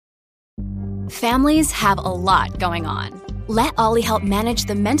Families have a lot going on. Let Ollie help manage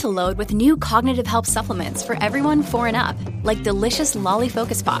the mental load with new cognitive help supplements for everyone 4 and up, like delicious Lolly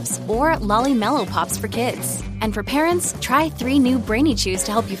Focus Pops or Lolly Mellow Pops for kids. And for parents, try 3 new Brainy Chews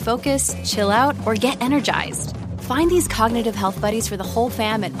to help you focus, chill out, or get energized. Find these cognitive health buddies for the whole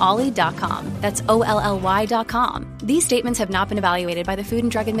fam at ollie.com. That's OLLY.com. These statements have not been evaluated by the Food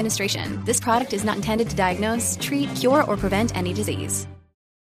and Drug Administration. This product is not intended to diagnose, treat, cure, or prevent any disease.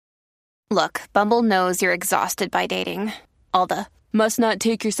 Look, Bumble knows you're exhausted by dating. All the, must not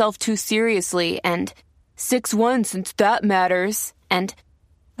take yourself too seriously, and 6'1" since that matters, and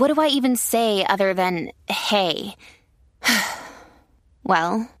what do I even say other than, hey?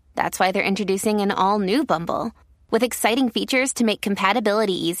 Well, that's why they're introducing an all-new Bumble, with exciting features to make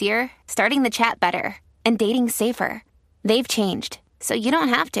compatibility easier, starting the chat better, and dating safer. They've changed, so you don't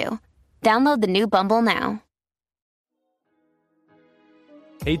have to. Download the new Bumble now.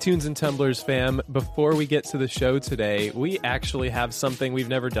 Hey, Tunes and Tumblers fam, before we get to the show today, we actually have something we've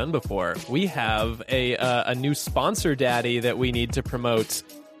never done before. We have a new sponsor daddy that we need to promote.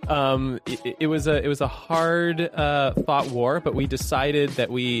 It was a hard thought war, but we decided that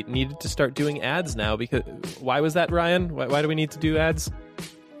we needed to start doing ads now. Because why was that, Ryan? Why do we need to do ads?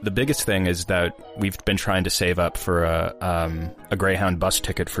 The biggest thing is that we've been trying to save up for a Greyhound bus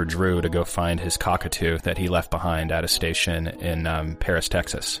ticket for Drew to go find his cockatoo that he left behind at a station in Paris,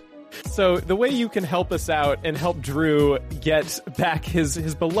 Texas. So the way you can help us out and help Drew get back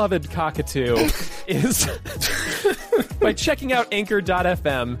his beloved cockatoo is by checking out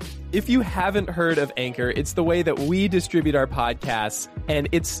Anchor.fm. If you haven't heard of Anchor, it's the way that we distribute our podcasts, and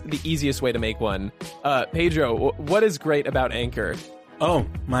it's the easiest way to make one. Pedro, what is great about Anchor? Oh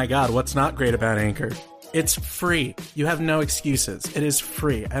my God, what's not great about Anchor? It's free. You have no excuses. It is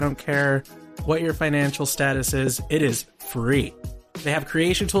free. I don't care what your financial status is. It is free. They have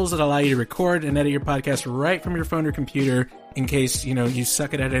creation tools that allow you to record and edit your podcast right from your phone or computer in case, you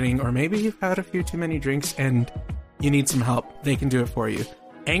suck at editing, or maybe you've had a few too many drinks and you need some help. They can do it for you.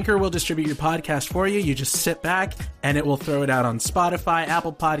 Anchor will distribute your podcast for you. You just sit back and it will throw it out on Spotify,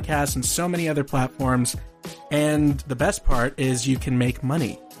 Apple Podcasts, and so many other platforms. And the best part is you can make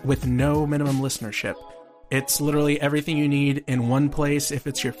money with no minimum listenership. It's literally everything you need in one place. If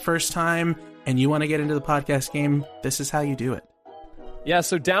it's your first time and you want to get into the podcast game, this is how you do it. Yeah,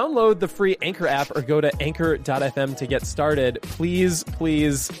 so download the free Anchor app or go to anchor.fm to get started. Please,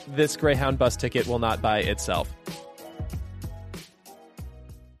 this Greyhound bus ticket will not buy itself.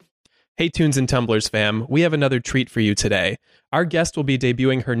 Hey, Tunes and Tumblers fam, we have another treat for you today. Our guest will be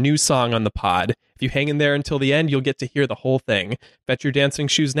debuting her new song on the pod. If you hang in there until the end, you'll get to hear the whole thing. Bet your dancing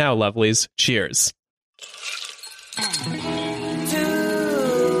shoes now, lovelies. Cheers. Tunes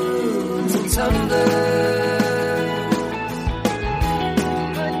and Tumblers.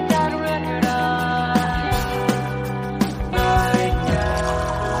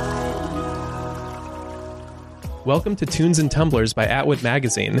 Welcome to Tunes and Tumblers by Atwood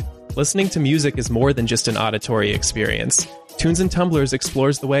Magazine. Listening to music is more than just an auditory experience. Tunes and Tumblers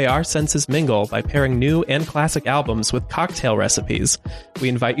explores the way our senses mingle by pairing new and classic albums with cocktail recipes. We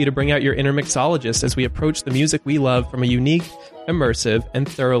invite you to bring out your inner mixologist as we approach the music we love from a unique, immersive, and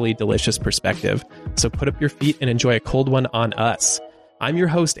thoroughly delicious perspective. So put up your feet and enjoy a cold one on us. I'm your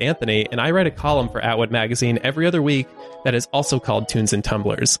host, Anthony, and I write a column for Atwood Magazine every other week that is also called Tunes and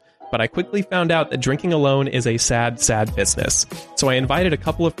Tumblers. But I quickly found out that drinking alone is a sad, sad business. So I invited a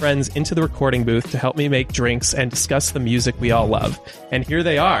couple of friends into the recording booth to help me make drinks and discuss the music we all love. And here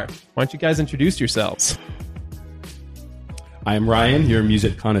they are. Why don't you guys introduce yourselves? I'm Ryan, your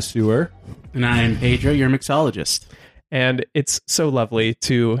music connoisseur. And I'm Pedro, your mixologist. And it's so lovely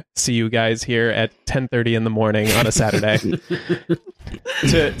to see you guys here at 10:30 in the morning on a Saturday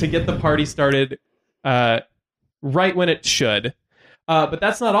to get the party started right when it should. But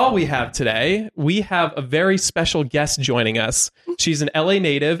that's not all we have today. We have a very special guest joining us. She's an LA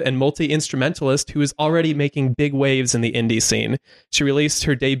native and multi-instrumentalist who is already making big waves in the indie scene. She released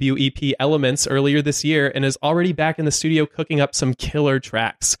her debut EP, Elements, earlier this year and is already back in the studio cooking up some killer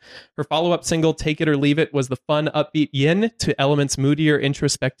tracks. Her follow-up single, Take It or Leave It, was the fun, upbeat yin to Elements' moodier,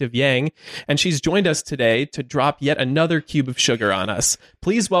 introspective yang. And she's joined us today to drop yet another cube of sugar on us.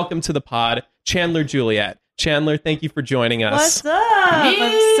 Please welcome to the pod, Chandler Juliet. Chandler, thank you for joining us. What's up?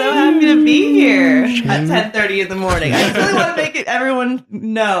 I'm so happy to be here at 10:30 in the morning. I really want to make everyone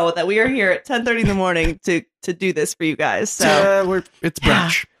know that we are here at 10:30 in the morning to do this for you guys. So it's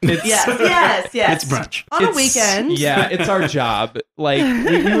brunch. Yes. It's brunch. On a weekend. Yeah, it's our job. Like,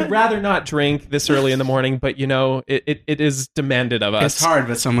 we would rather not drink this early in the morning, but, it is demanded of us. It's hard,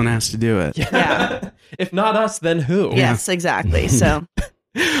 but someone has to do it. Yeah. If not us, then who? Yes, exactly. So...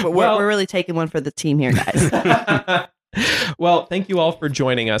 We're really taking one for the team here, guys. Well, thank you all for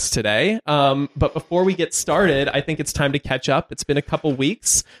joining us today. But before we get started, I think it's time to catch up. It's been a couple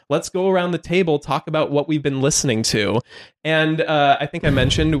weeks. Let's go around the table, talk about what we've been listening to. And I think I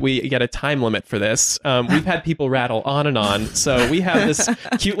mentioned we get a time limit for this. We've had people rattle on and on. So we have this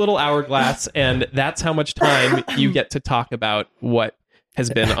cute little hourglass, and that's how much time you get to talk about what has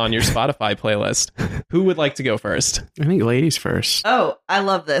been on your Spotify playlist. Who would like to go first? I think ladies first. Oh, I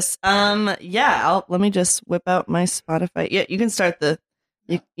love this. Let me just whip out my Spotify. Yeah, you can start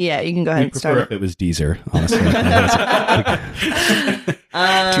you can go ahead and start. If it was Deezer, honestly.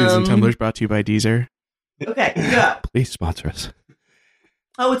 Tunes and Tumblers brought to you by Deezer. Okay, go. Please sponsor us.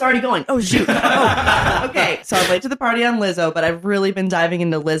 Oh, it's already going. Oh, shoot. Oh. Okay, so I'm late to the party on Lizzo, but I've really been diving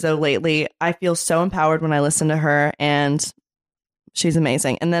into Lizzo lately. I feel so empowered when I listen to her, and she's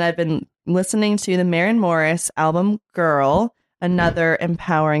amazing. And then I've been listening to the Maren Morris album Girl, another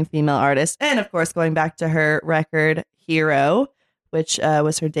empowering female artist. And of course, going back to her record Hero, which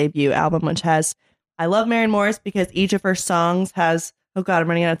was her debut album, I love Maren Morris because each of her songs has, oh God, I'm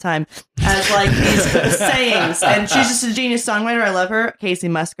running out of time, has like these sayings. And she's just a genius songwriter. I love her. Casey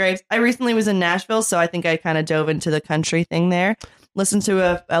Musgraves. I recently was in Nashville, so I think I kind of dove into the country thing there. Listened to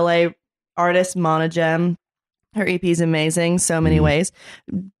a LA artist, Monogem. Her EP is amazing, so many ways.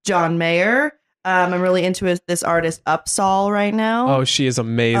 John Mayer. I'm really into this artist Upsall right now. Oh, she is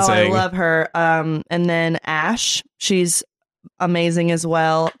amazing. Oh, I love her. And then Ash. She's amazing as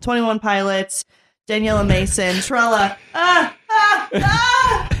well. 21 Pilots. Daniela Mason. Trella.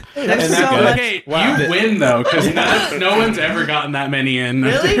 There's so much. Okay, you win though, because no one's ever gotten that many in.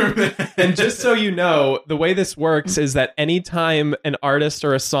 Really? And just so you know, the way this works is that anytime an artist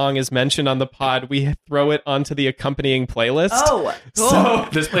or a song is mentioned on the pod, we throw it onto the accompanying playlist. Oh, cool. So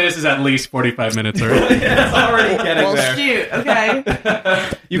This playlist is at least 45 minutes early. it's already getting Well, there. shoot. Okay.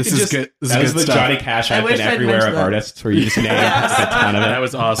 This is good. This That is was good the stuff. Johnny Cash I I've wish been I'd everywhere mentioned of that. artists where you just named a ton of it. That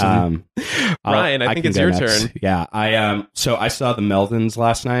was awesome. Ryan, I think can it's go your next. turn. Yeah, so I saw the Meldons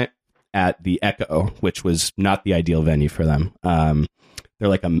last night at the Echo, which was not the ideal venue for them. They're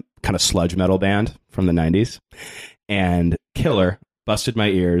like a kind of sludge metal band from the 90s, and killer, busted my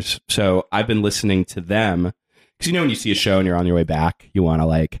ears. So I've been listening to them because when you see a show and you're on your way back, you want to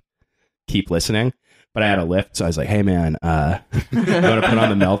like keep listening. But I had a lift, so I was like, "Hey man, you want to put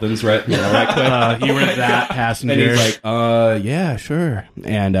on the Meldons right quick?" You were that passenger. And he's like, yeah, sure.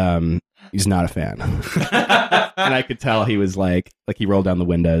 And he's not a fan. And I could tell he was like he rolled down the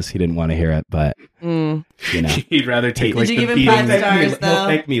windows. He didn't want to hear it, but He'd rather take like Did the you give him beating. 5 stars He'll though?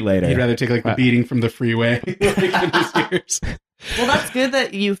 thank me later. He'd rather take like the beating from the freeway. Well, that's good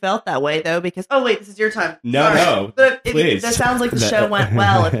that you felt that way though, because this is your time. No, Sorry. no, But please. that sounds like the show went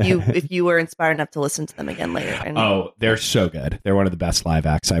well if you were inspired enough to listen to them again later. And Oh, they're so good. They're one of the best live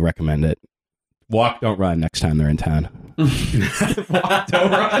acts. I recommend it. Walk, don't run next time they're in town. Walk,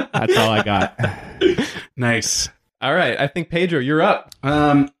 don't run. That's all I got. Nice. All right, I think Pedro, you're up.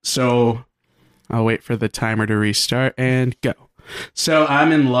 So I'll wait for the timer to restart and go. So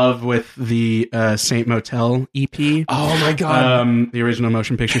I'm in love with the Saint Motel EP. Oh my god. The original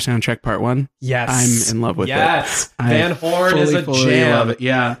motion picture soundtrack part 1. Yes. I'm in love with it. Yes. Van Horn is a fully jam. love it.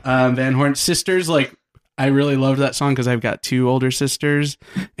 Yeah. Van Horn sisters, like I really loved that song because I've got 2 older sisters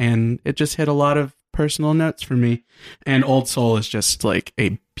and it just hit a lot of personal notes for me. And Old Soul is just like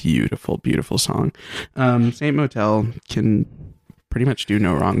a beautiful, beautiful song. Saint Motel can pretty much do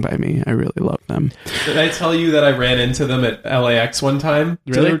no wrong by me. I really love them. Did I tell you that I ran into them at LAX one time?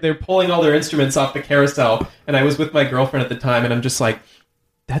 Really? So they're pulling all their instruments off the carousel, and I was with my girlfriend at the time, and I'm just like,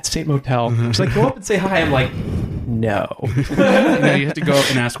 that's Saint Motel. She's like, go up and say hi. I'm like, no. No, you have to go up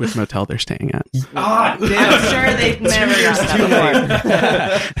and ask which motel they're staying at. Ah, I'm damn. sure they've never done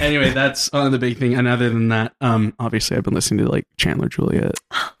that before. Anyway, that's the big thing. And other than that, obviously I've been listening to like Chandler, Juliet.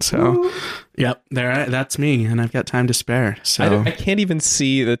 So, yep, that's me, and I've got time to spare. So I can't even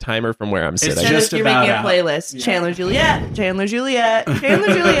see the timer from where I'm sitting. just You're about making a out. playlist. Chandler Juliet, Chandler Juliet,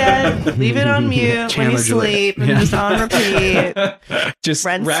 Chandler Juliet. Leave it on mute when you Chandler Juliet. sleep and Yeah. just on repeat. Just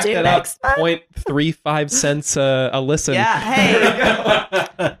Rent rack due that up. next month. 0.35 cents a listen. Yeah,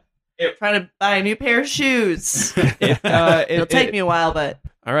 hey. Trying to buy a new pair of shoes. It'll take me a while, but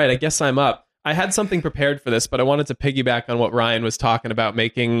All right, I guess I'm up. I had something prepared for this, but I wanted to piggyback on what Ryan was talking about,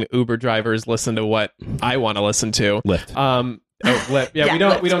 making Uber drivers listen to what I want to listen to. Lyft. Lyft. Yeah,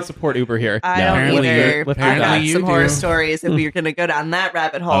 Yeah, we Lyft. don't support Uber here. I don't Apparently either. Lyft I got apparently you some horror do. stories if we're going to go down that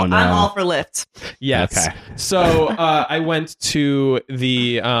rabbit hole. Oh, no. I'm all for Lyft. Yes. Okay. So I went to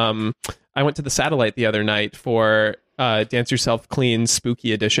the Satellite the other night for Dance Yourself Clean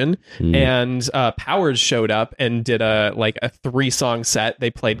Spooky Edition, and Powers showed up and did a 3-song set.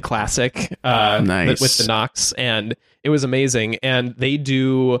 They played classic Nice. with the Knox, and it was amazing. And they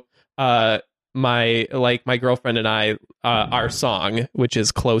do my girlfriend and I our song, which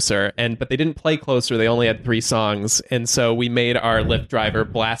is Closer, but they didn't play Closer. They only had 3 songs, and so we made our Lyft driver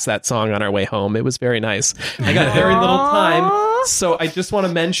blast that song on our way home. It was very nice. I got very little time. So I just want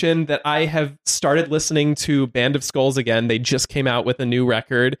to mention that I have started listening to Band of Skulls again. They just came out with a new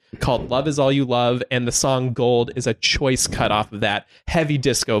record called Love Is All You Love, and the song Gold is a choice cut off of that. Heavy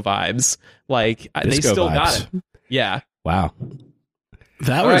disco vibes. Like, they still got it. Yeah. Wow.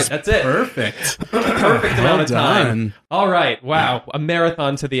 That All was right, that's it. perfect. Perfect amount of time. done. All right. Wow. A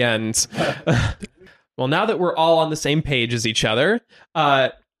marathon to the end. Well, now that we're all on the same page as each other,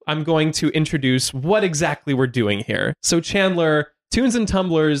 I'm going to introduce what exactly we're doing here. So, Chandler, Tunes and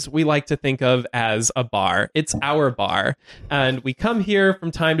Tumblers, we like to think of as a bar. It's our bar. And we come here from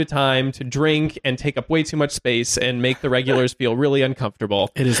time to time to drink and take up way too much space and make the regulars feel really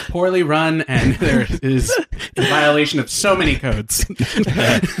uncomfortable. It is poorly run, and there is in violation of so many codes.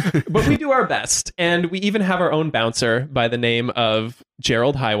 But we do our best. And we even have our own bouncer by the name of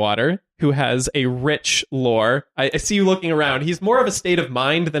Gerald Highwater, who has a rich lore. I see you looking around. He's more of a state of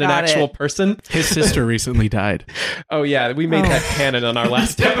mind than an actual person. His sister recently died. Oh, yeah. We made that canon on our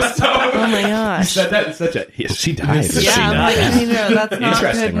last episode. Oh my gosh. That in such a she died. Yeah, I'm like, that's not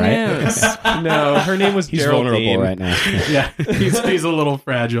Interesting, good right? news. No, her name was He's Geraldine. vulnerable right now. Yeah, he's a little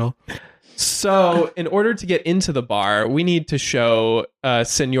fragile. So, in order to get into the bar, we need to show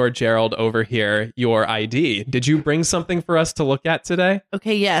Senor Gerald over here your ID. Did you bring something for us to look at today?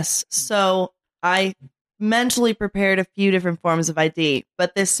 Okay, yes. So I mentally prepared a few different forms of ID,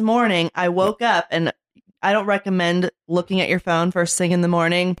 but this morning I woke up, and I don't recommend looking at your phone first thing in the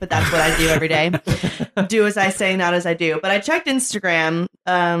morning, but that's what I do every day. Do as I say, not as I do. But I checked Instagram,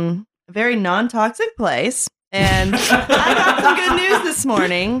 a very non-toxic place, and I got some good news this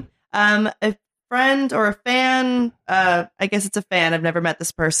morning. A friend or a fan, I guess it's a fan, I've never met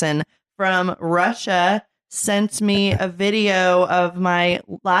this person, from Russia sent me a video of my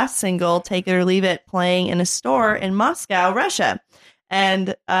last single, Take It or Leave It, playing in a store in Moscow, Russia.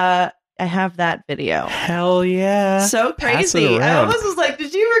 And I have that video. Hell yeah. So Pass it crazy. I around. almost was like,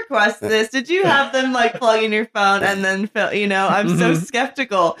 did you request this? Did you have them like plug in your phone and then I'm so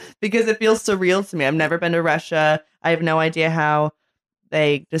skeptical because it feels so real to me. I've never been to Russia. I have no idea how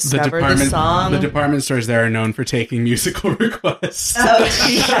they discovered the song. The department stores there are known for taking musical requests. Oh,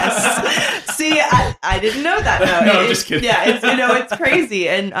 yes. See, I didn't know that. No, just kidding. Yeah, it's crazy.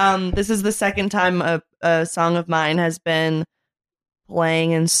 And this is the second time a song of mine has been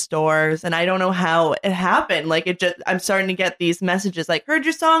playing in stores, and I don't know how it happened. Like, I'm starting to get these messages like, heard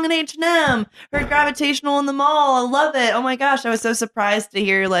your song in H&M, heard Gravitational in the mall, I love it. Oh my gosh, I was so surprised to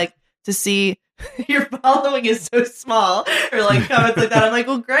hear, to see your following is so small, or comments like that. I'm like,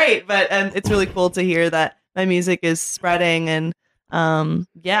 well, great, but it's really cool to hear that my music is spreading, and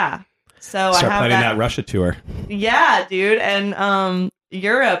yeah. So Start I have planning that Russia tour. Yeah, dude, and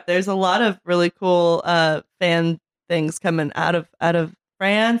Europe. There's a lot of really cool fan things coming out of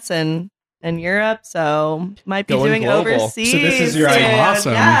France and Europe. So might be Going doing global. overseas. So this is your soon. ID.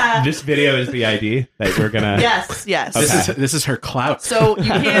 Awesome. Yeah. This video is the ID that we're gonna. Yes. Okay. This is her clout. So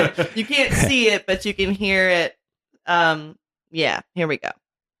you can't see it, but you can hear it. Yeah, here we go.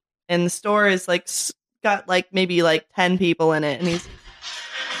 And the store is got maybe 10 people in it, and he's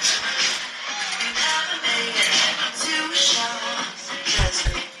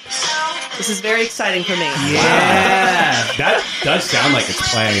this is very exciting for me. Yeah, that does sound like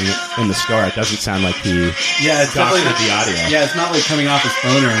it's playing in the store. It doesn't sound like he Yeah, it's doctored definitely the audio. Yeah, it's not coming off his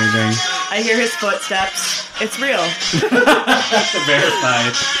phone or anything. I hear his footsteps. It's real.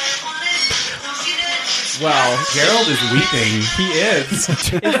 Verified. Well, Gerald is weeping. he is.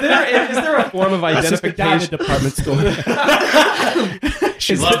 Is there a form of identification? Department store.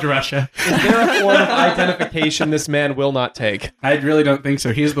 She loved Russia. Is there a form of identification this man will not take? I really don't think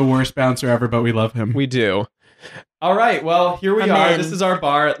so. He's the worst bouncer ever, but we love him. We do. All right. Well, here we I'm are. in. This is our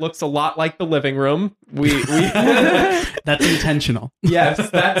bar. It looks a lot like the living room. We That's intentional. yes,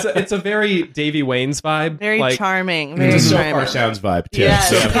 it's a very Davy Wayne's vibe. Very charming. Very It's a So charming. Far Sounds vibe too. Yes,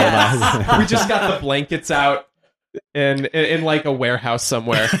 So, yes. We just got the blankets out in a warehouse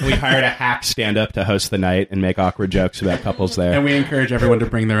somewhere. we hired a hack stand up to host the night and make awkward jokes about couples there. And we encourage everyone to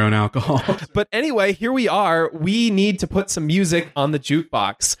bring their own alcohol. But anyway, here we are. We need to put some music on the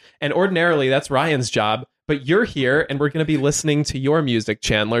jukebox. And ordinarily, that's Ryan's job. But you're here, and we're going to be listening to your music,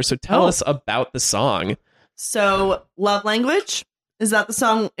 Chandler. So tell us about the song. So, Love Language Is that the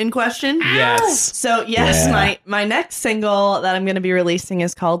song in question? Yes. So yes, Yeah. my next single that I'm going to be releasing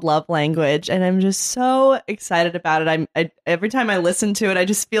is called Love Language, and I'm just so excited about it. I every time I listen to it, I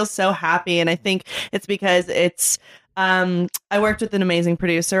just feel so happy, and I think it's because it's I worked with an amazing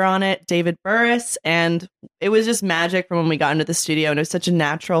producer on it, David Burris, and it was just magic from when we got into the studio, and it was such a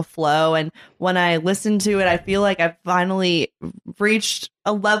natural flow. And when I listened to it, I feel like I've finally reached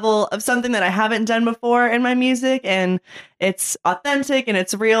a level of something that I haven't done before in my music, and it's authentic and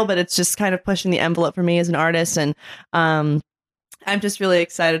it's real, but it's just kind of pushing the envelope for me as an artist, and I'm just really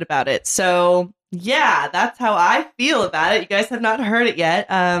excited about it. So yeah, that's how I feel about it. You guys have not heard it yet,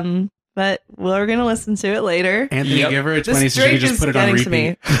 but we're gonna listen to it later. Anthony, give her a 20 This so she can drink just is put it on getting to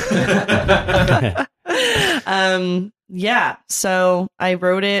repeat. me. Yeah, so I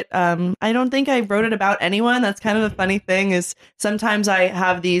wrote it. I don't think I wrote it about anyone. That's kind of the funny thing, is sometimes I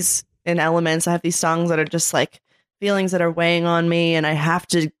have these in elements. I have these songs that are just like feelings that are weighing on me, and I have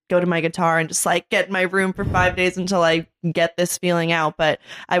to go to my guitar and just like get in my room for 5 days until I get this feeling out. But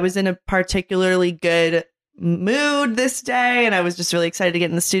I was in a particularly good mood this day, and I was just really excited to get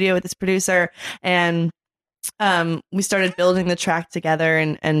in the studio with this producer, and we started building the track together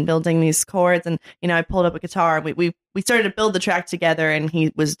and building these chords. And I pulled up a guitar, and we started to build the track together, and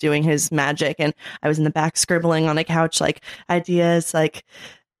he was doing his magic, and I was in the back scribbling on a couch like ideas, like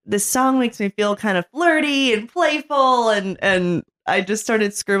this song makes me feel kind of flirty and playful, and I just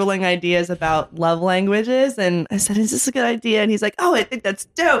started scribbling ideas about love languages, and I said, is this a good idea? And he's like, oh, I think that's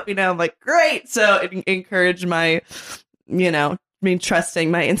dope. I'm like, great. So it encouraged my, me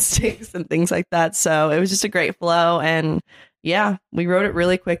trusting my instincts and things like that. So it was just a great flow. And yeah, we wrote it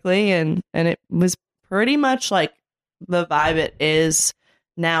really quickly, and it was pretty much like the vibe it is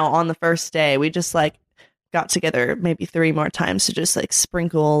now on the first day. We just like got together maybe 3 more times to just like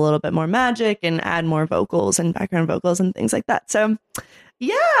sprinkle a little bit more magic and add more vocals and background vocals and things like that. So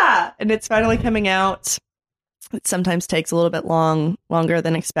yeah, and it's finally coming out. It sometimes takes a little bit longer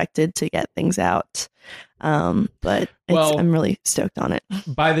than expected to get things out. But I'm really stoked on it.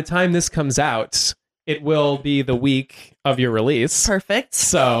 By the time this comes out, it will be the week of your release. Perfect.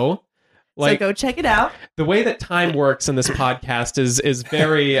 So go check it out. The way that time works in this podcast is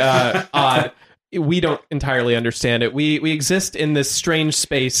very odd. We don't entirely understand it. We exist in this strange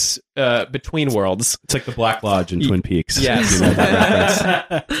space between worlds. It's like the Black Lodge in Twin Peaks. Yes. You know that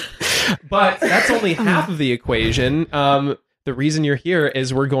reference? But that's only half of the equation. The reason you're here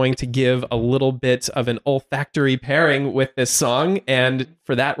is we're going to give a little bit of an olfactory pairing with this song. And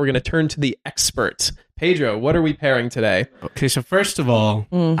for that, we're going to turn to the expert. Pedro, what are we pairing today? Okay, so first of all,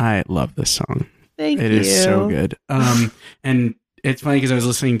 I love this song. Thank you. It is so good. And it's funny because I was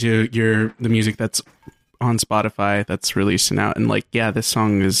listening to the music that's on Spotify that's releasing out, and like, yeah, this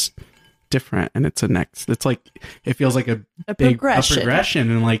song is different, and it's like it feels like a big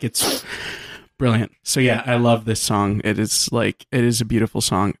progression, and like it's brilliant. So yeah, I love this song. It is a beautiful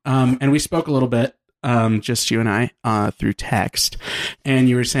song. And we spoke a little bit, just you and I, through text, and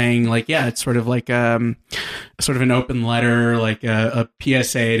you were saying like, yeah, it's sort of like sort of an open letter, like a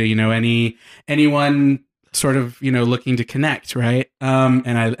PSA to anyone sort of looking to connect, right?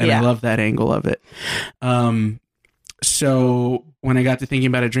 I love that angle of it. So when I got to thinking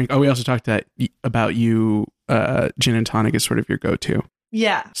about a drink, we also talked about you, gin and tonic is sort of your go-to.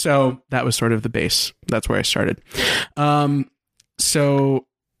 Yeah. So that was sort of the base. That's where I started. So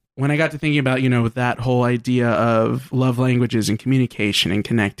when I got to thinking about, that whole idea of love languages and communication and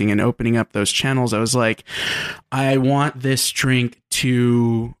connecting and opening up those channels, I was like, I want this drink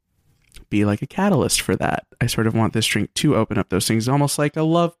to be like a catalyst for that. I sort of want this drink to open up those things, almost like a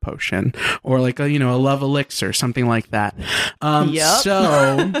love potion or like a love elixir, something like that.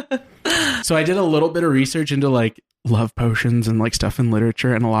 So I did a little bit of research into like love potions and like stuff in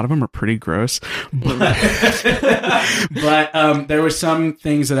literature, and a lot of them are pretty gross. But there were some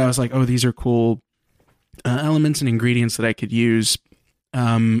things that I was like, oh, these are cool elements and ingredients that I could use.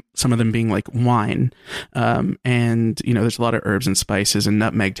 Some of them being like wine, and there's a lot of herbs and spices, and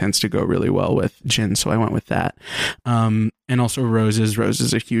nutmeg tends to go really well with gin, so I went with that. And also roses. Rose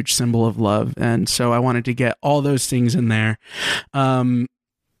is a huge symbol of love, and so I wanted to get all those things in there.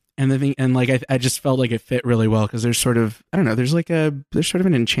 And I just felt like it fit really well because there's sort of, I don't know, there's sort of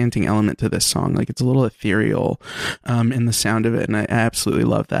an enchanting element to this song. Like it's a little ethereal in the sound of it, and I absolutely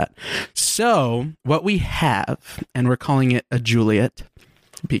love that. So what we have, and we're calling it a Juliet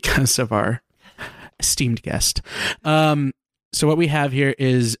because of our esteemed guest. So what we have here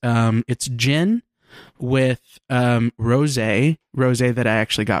is it's gin with rosé that I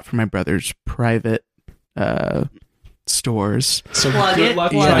actually got from my brother's private stores. So Plug good it,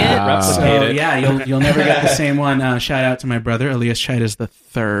 luck plug trying it. to replicate So it. yeah, you'll never get the same one. Shout out to my brother Elias Chaitis the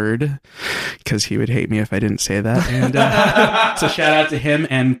third, because he would hate me if I didn't say that. And so shout out to him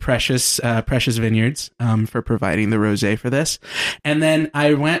and Precious Vineyards for providing the rosé for this. And then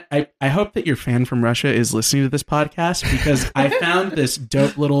I hope that your fan from Russia is listening to this podcast, because I found this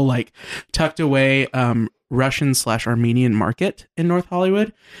dope little like tucked away Russian/Armenian market in North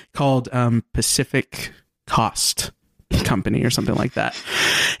Hollywood called Pacific Coast Company or something like that.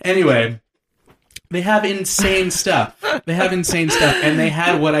 Anyway, they have insane stuff. And they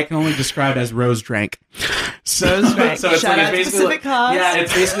had what I can only describe as rose drank. Rose drank. So it's Shout out to basically Pacific Coast. yeah,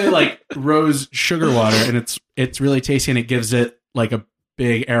 it's basically like rose sugar water, and it's really tasty, and it gives it like a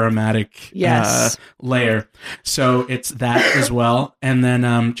big aromatic Yes. layer. So it's that as well, and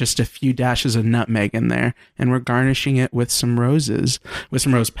then just a few dashes of nutmeg in there, and we're garnishing it with some rose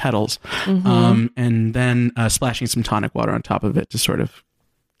petals, and then splashing some tonic water on top of it to sort of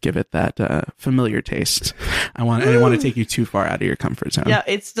give it that familiar taste. I didn't want to take you too far out of your comfort zone. Yeah,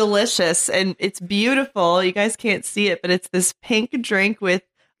 it's delicious and it's beautiful. You guys can't see it, but it's this pink drink with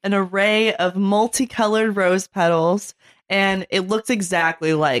an array of multicolored rose petals, and it looks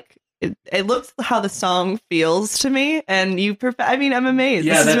exactly like it looks how the song feels to me. And I'm amazed.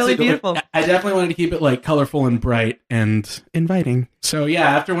 Yeah, this is that's really it. beautiful. I definitely wanted to keep it like colorful and bright and inviting. So yeah,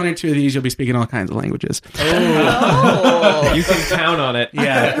 after one or two of these, you'll be speaking all kinds of languages. Oh. You can count on it.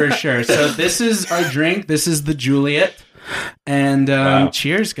 Yeah, for sure. So this is our drink. This is the Juliet. And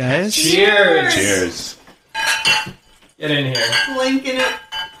cheers, guys. Cheers. Get in here.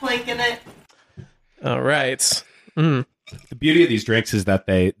 Clinking it. All right. The beauty of these drinks is that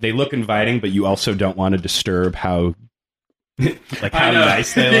they look inviting, but you also don't want to disturb how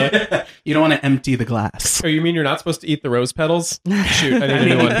nice they look. You don't want to empty the glass. Oh, you mean you're not supposed to eat the rose petals? Shoot, I need I a new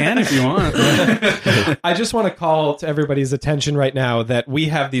mean, you one. can if you want. I just want to call to everybody's attention right now that we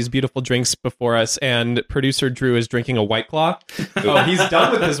have these beautiful drinks before us, and producer Drew is drinking a White Claw. Oh, he's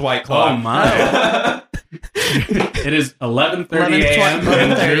done with his White Claw. Oh my! It is 11:30 a.m.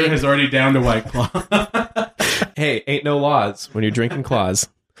 and Drew has already downed a White Claw. Hey, ain't no laws when you're drinking claws.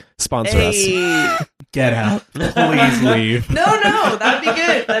 Sponsor us. Hey. Get out! Please leave. No, that'd be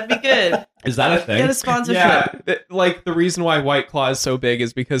good. Is that a thing? Get a sponsorship. Yeah, like the reason why White Claw is so big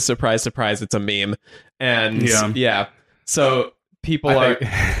is because, surprise, surprise, it's a meme. And yeah, so people are,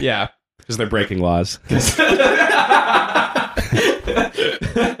 yeah. Because they're breaking laws.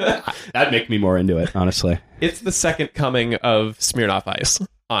 That'd make me more into it, honestly. It's the second coming of Smirnoff Ice,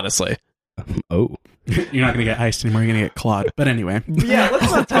 honestly. Oh. You're not going to get iced anymore. You're going to get clawed. But anyway. Yeah,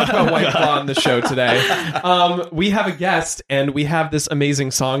 let's not talk about White Claw on the show today. We have a guest, and we have this amazing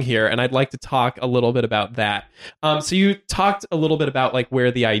song here, and I'd like to talk a little bit about that. So you talked a little bit about like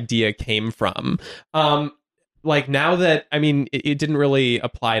where the idea came from. Like now that, I mean, it didn't really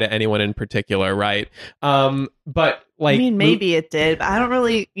apply to anyone in particular, right? But like, I mean, maybe it did, but I don't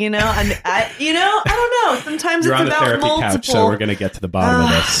really, I don't know. Sometimes You're it's on the about therapy multiple. couch, so we're going to get to the bottom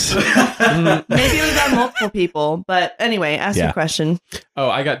of this. Maybe it was about multiple people, but anyway, ask your question. Oh,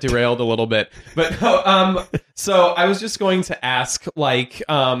 I got derailed a little bit, but so I was just going to ask, like,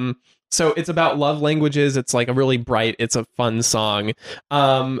 so it's about love languages. It's like a really bright, it's a fun song.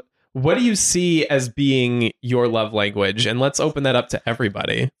 What do you see as being your love language? And let's open that up to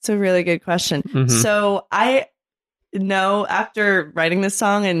everybody. It's a really good question. Mhm. So I know after writing this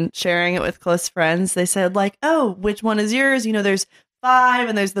song and sharing it with close friends, they said like, oh, which one is yours? There's 5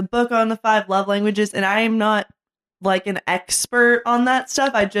 and there's the book on the 5 love languages. And I am not like an expert on that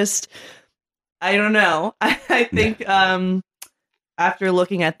stuff. I don't know. I think, after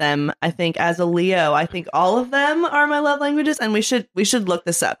looking at them, I think as a Leo, I think all of them are my love languages, and we should look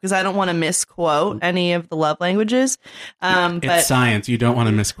this up because I don't want to misquote any of the love languages. But It's science. You don't want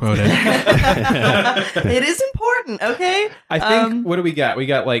to misquote it. it is important, okay? I think, what do we got? We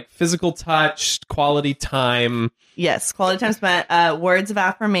got like physical touch, quality time. Yes, quality time spent, words of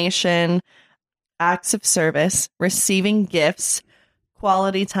affirmation, acts of service, receiving gifts,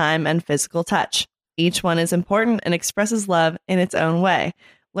 quality time, and physical touch. Each one is important and expresses love in its own way.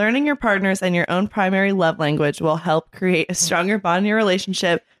 Learning your partners and your own primary love language will help create a stronger bond in your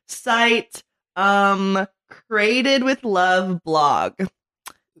relationship. Cite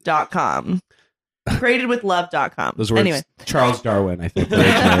createdwithlove.blog.com. createdwithlove.com. Those were anyway. Charles Darwin, I think.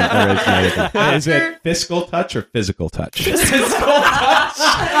 originated them. Is it fiscal touch or physical touch?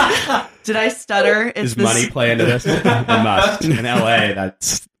 Did I stutter? Does money play into this? It must. In LA,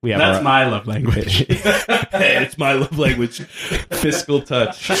 that's my love language. Hey, it's my love language. Fiscal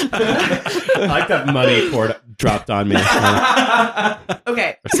touch. I like that money cord dropped on me.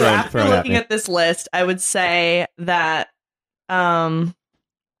 Okay, so after looking at this list, I would say that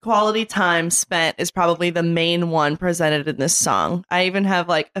quality time spent is probably the main one presented in this song. I even have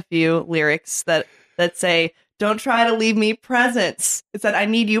like a few lyrics that say, "Don't try to leave me presents." It said, "I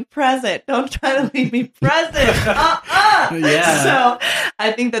need you present. Don't try to leave me present." Yeah. So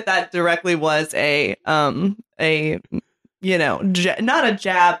I think that directly was a not a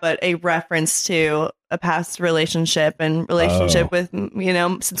jab, but a reference to a past relationship with, since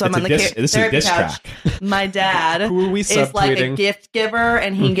I'm on the therapy couch, my dad Who are we is like a subtweeting? gift giver,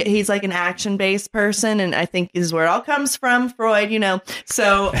 and he's like an action-based person, and I think is where it all comes from, Freud,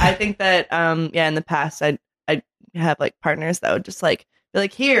 So I think that, in the past, I have like partners that would just like be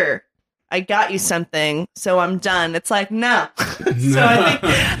like, "Here, I got you something, so I'm done." It's like, no. So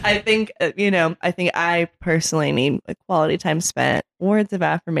I think I personally need like quality time spent, words of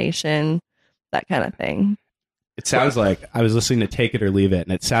affirmation, that kind of thing. It sounds like I was listening to Take It or Leave It,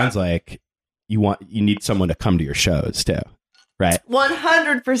 and it sounds like you need someone to come to your shows too, right?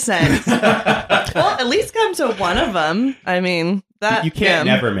 100%. Well, at least come to one of them. I mean, that you can't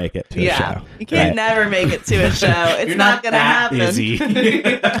never make it to a show. You can't never make it to a show. It's not going to happen. Busy.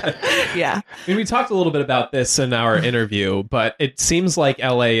 Yeah. I mean, we talked a little bit about this in our interview, but it seems like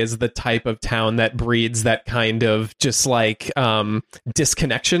LA is the type of town that breeds that kind of just like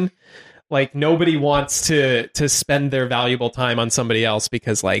disconnection. Like nobody wants to spend their valuable time on somebody else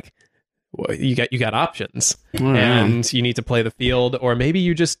because like you got options and you need to play the field, or maybe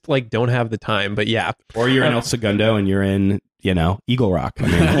you just like don't have the time. But yeah, or you're in El Segundo and you're in Eagle Rock. I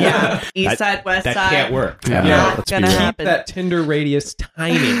mean, East side, west side. That can't work. Yeah. Let's Gonna be real. happen. keep that Tinder radius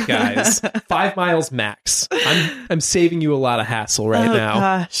tiny, guys. 5 miles max. I'm saving you a lot of hassle right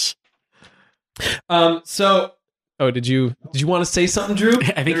now. Gosh. So. Oh, did you want to say something, Drew?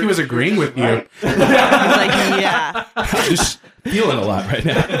 I think he was agreeing with you. He's like, yeah. Just feeling a lot right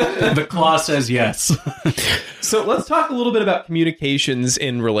now. The claw says yes. So let's talk a little bit about communications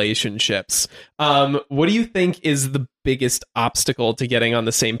in relationships. What do you think is the biggest obstacle to getting on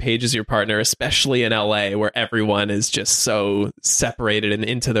the same page as your partner, especially in LA, where everyone is just so separated and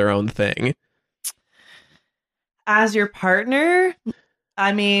into their own thing? As your partner,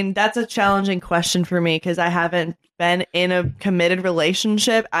 I mean, that's a challenging question for me because I haven't been in a committed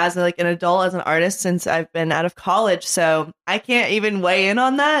relationship as like an adult, as an artist, since I've been out of college. So I can't even weigh in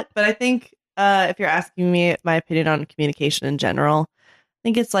on that. But I think if you're asking me my opinion on communication in general, I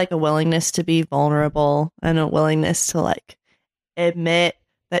think it's like a willingness to be vulnerable and a willingness to like admit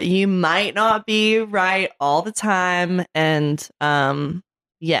that you might not be right all the time. And I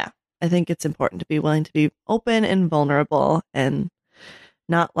think it's important to be willing to be open and vulnerable and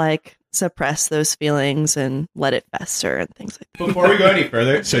not like suppress those feelings and let it fester and things like that. Before we go any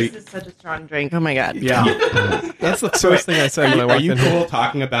further, This is such a strong drink. Oh my God. Yeah. That's the first thing I said when I are walked you in. cool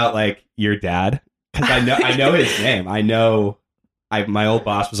talking about like your dad? Because I know his name. I know my old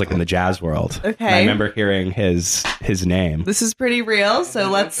boss was like in the jazz world. Okay. And I remember hearing his name. This is pretty real, so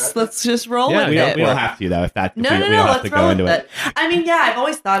let's just roll Yeah, with it. We don't have to though. If that No, we don't have let's to roll go with into it. I mean, yeah, I've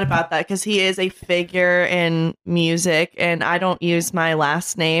always thought about that because he is a figure in music, and I don't use my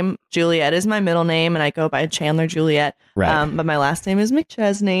last name. Juliet is my middle name, and I go by Chandler Juliet. Right. But my last name is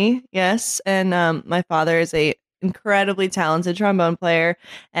McChesney. Yes, and my father is a incredibly talented trombone player,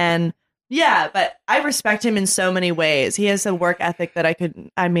 and yeah, but I respect him in so many ways. He has a work ethic that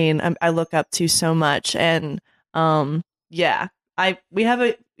I look up to so much, and we have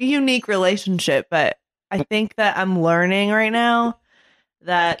a unique relationship, but I think that I'm learning right now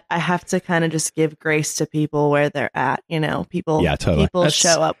that I have to kind of just give grace to people where they're at. People, Yeah, totally. people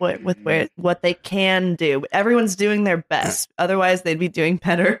show up with what they can do. Everyone's doing their best. Otherwise, they'd be doing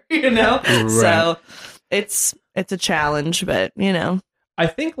better. Right. So it's a challenge, but I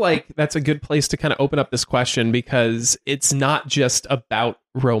think like that's a good place to kind of open up this question because it's not just about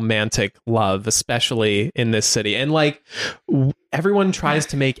romantic love, especially in this city. And like everyone tries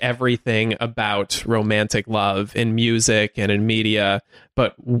to make everything about romantic love in music and in media,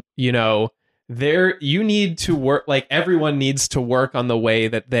 but you need to work, like everyone needs to work on the way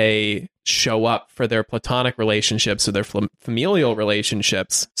that they show up for their platonic relationships or their familial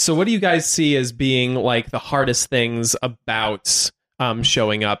relationships. So what do you guys see as being like the hardest things about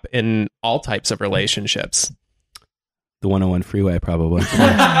showing up in all types of relationships? The 101 freeway, probably. Yes.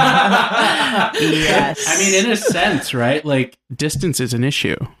 I mean, in a sense, right? Like, distance is an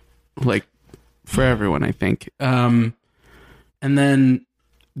issue, like, for everyone, I think. And then,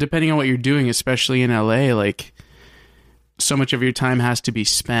 depending on what you're doing, especially in LA, like, so much of your time has to be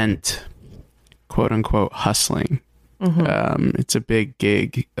spent, quote unquote, hustling. It's a big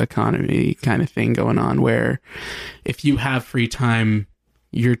gig economy kind of thing going on, where if you have free time,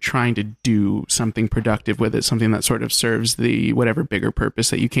 you're trying to do something productive with it, something that sort of serves the whatever bigger purpose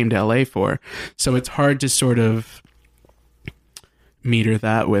that you came to LA for. So it's hard to sort of meter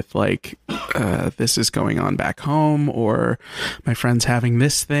that with like, this is going on back home, or my friend's having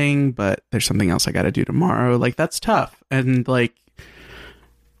this thing, but there's something else I got to do tomorrow. Like, that's tough. And like,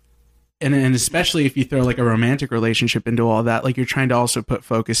 and especially if you throw like a romantic relationship into all that, like you're trying to also put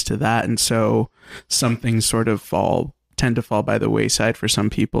focus to that. And so some things sort of tend to fall by the wayside for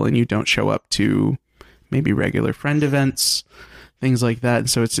some people, and you don't show up to maybe regular friend events, things like that. And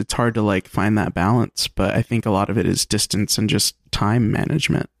so it's hard to like find that balance. But I think a lot of it is distance and just time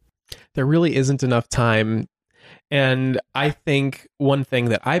management. There really isn't enough time. And I think one thing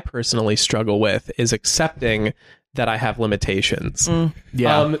that I personally struggle with is accepting that I have limitations.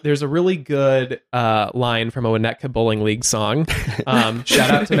 There's a really good line from a Winnetka Bowling League song.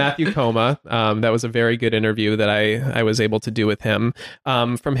 Shout out to Matthew Coma. That was a very good interview that I was able to do with him.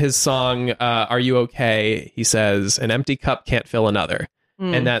 From his song, Are You Okay? He says, an empty cup can't fill another.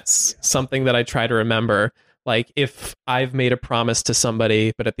 And that's something that I try to remember. Like, if I've made a promise to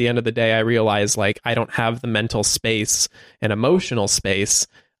somebody, but at the end of the day, I realize like I don't have the mental space and emotional space,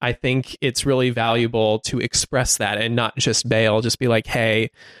 I think it's really valuable to express that and not just bail, just be like,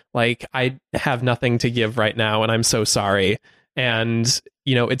 hey, like I have nothing to give right now and I'm so sorry. And,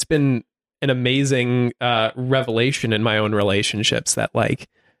 you know, it's been an amazing revelation in my own relationships that like,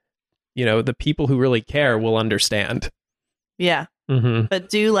 you know, the people who really care will understand. Yeah. But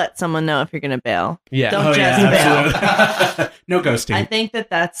do let someone know if you're going to bail. Yeah. Don't just bail. No ghosting. I think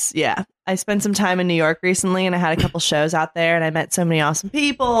that's, yeah. I spent some time in New York recently, and I had a couple shows out there, and I met so many awesome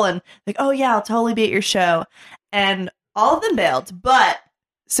people, and like, oh yeah, I'll totally be at your show. And all of them bailed, but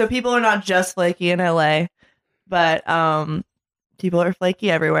so people are not just flaky in LA, but people are flaky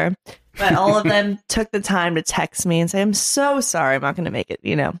everywhere. But all of them took the time to text me and say, I'm so sorry, I'm not going to make it,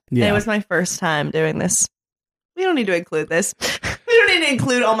 you know. Yeah. It was my first time doing this. We don't need to include this. We don't need to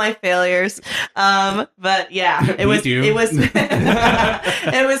include all my failures. But yeah, it was it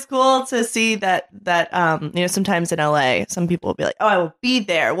was cool to see that you know, sometimes in LA, some people will be like, oh, I will be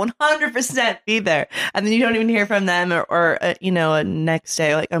there, 100% be there. And then you don't even hear from them or you know, next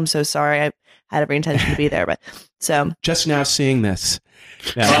day, like, I'm so sorry. I had every intention to be there. But so just now seeing this.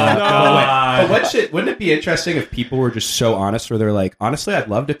 But wouldn't it be interesting if people were just so honest where they're like, honestly, I'd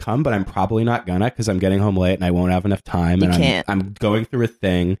love to come, but I'm probably not gonna because I'm getting home late and I won't have enough time and I'm going through a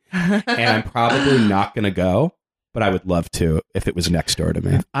thing and I'm probably not gonna go, but I would love to if it was next door to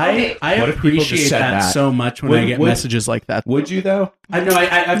me. I appreciate that so much when I get messages like that. Would you though? I've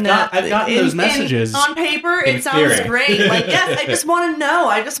gotten those messages. On paper, it sounds great. Like, yes, I just want to know.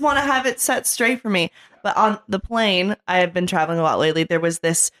 I just want to have it set straight for me. But on the plane, I have been traveling a lot lately. There was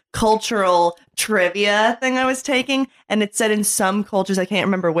this cultural trivia thing I was taking, and it said in some cultures, I can't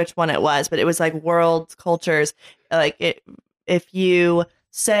remember which one it was, but it was like world cultures. Like, if you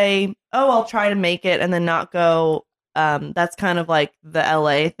say, oh, I'll try to make it and then not go, that's kind of like the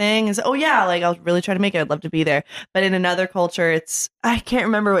LA thing is, oh yeah, like I'll really try to make it. I'd love to be there. But in another culture, I can't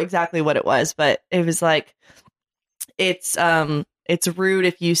remember exactly what it was, but it was like, it's rude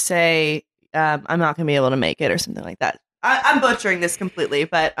if you say, I'm not gonna be able to make it or something like that. I'm butchering this completely,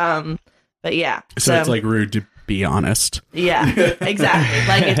 but yeah. So it's like rude to be honest. Yeah, exactly.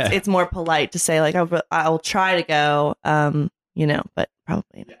 Like it's more polite to say like I'll try to go, you know, but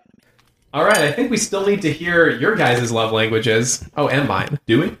probably not. All right, I think we still need to hear your guys' love languages. Oh, and mine.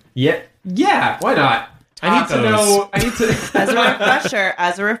 Do we? Yeah. Why not? I need to know. As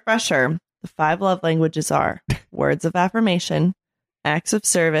a refresher, the 5 love languages are words of affirmation, acts of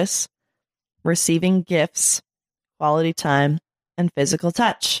service, receiving gifts, quality time, and physical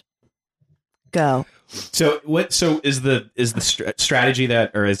touch. Go. So is the strategy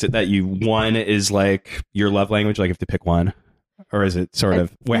that, or is it that one is like your love language, like you have to pick one, or is it sort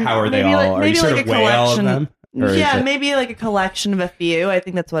of how are they all? Are you sort of weigh all of them? Yeah, maybe like a collection of a few. I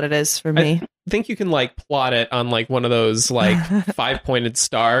think that's what it is for me. think you can like plot it on like one of those like 5-pointed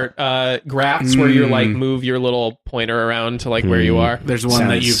star graphs where you're like move your little pointer around to like where you are. There's one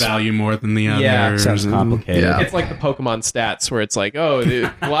that you value more than the other. Yeah, sounds complicated. Yeah. It's like the Pokemon stats where it's like, oh,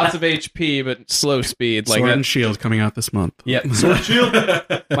 dude, lots of HP but slow speed. Like Sword that. and Shield coming out this month. Yeah, Sword and Shield.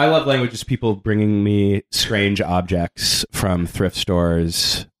 My love language is people bringing me strange objects from thrift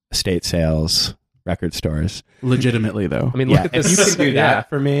stores, estate sales, record stores. Legitimately, though. I mean, look Yeah, at if this. you can do Yeah. that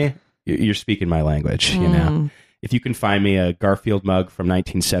for me, you're speaking my language, you know. If you can find me a Garfield mug from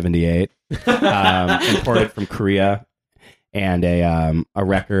 1978, imported from Korea, and a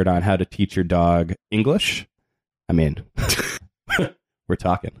record on how to teach your dog English, I mean, we're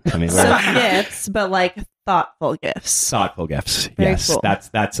talking. I mean, So gifts, but like thoughtful gifts. thoughtful gifts. Very Yes, cool.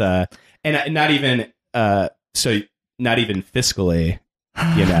 that's and not even not even fiscally.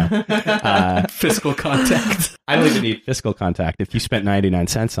 You know, Physical contact. I don't even need fiscal contact. If you spent 99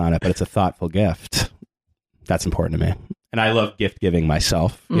 cents on it, but it's a thoughtful gift, that's important to me. And I love gift giving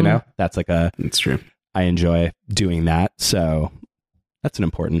myself. You know, that's like That's true. I enjoy doing that. So that's an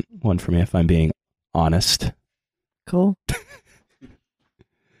important one for me if I'm being honest. Cool.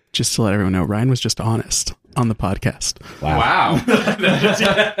 Just to let everyone know, Ryan was just honest on the podcast. Wow.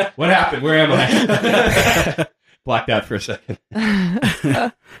 What happened? Where am I? Blacked out for a second.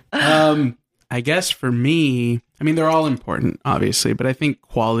 I guess for me, I mean, they're all important, obviously, but I think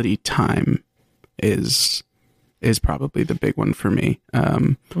quality time is probably the big one for me.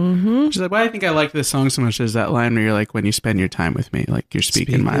 Just like why I think I like this song so much is that line where you're like, when you spend your time with me, like you're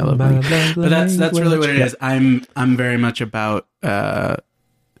speaking my love language. But that's really what it is. I'm very much about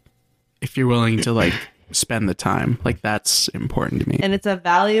if you're willing to like spend the time, like that's important to me. And it's a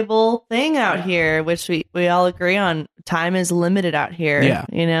valuable thing out here, which we all agree on. Time is limited out here. Yeah.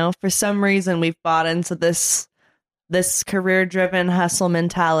 You know, for some reason we've bought into this career driven hustle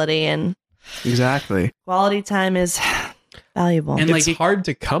mentality, and Exactly. quality time is valuable. And It's like hard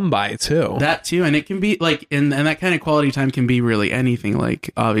to come by too. that too, and it can be like and that kind of quality time can be really anything,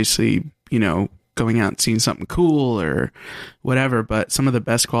 like obviously, you know, going out and seeing something cool or whatever, but some of the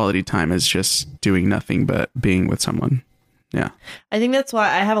best quality time is just doing nothing but being with someone. Yeah. I think that's why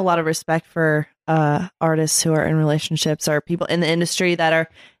I have a lot of respect for artists who are in relationships or people in the industry that are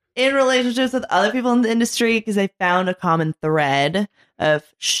in relationships with other people in the industry because they found a common thread of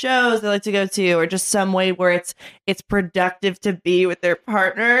shows they like to go to or just some way where it's productive to be with their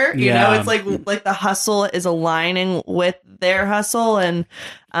partner. You know, it's like the hustle is aligning with their hustle. And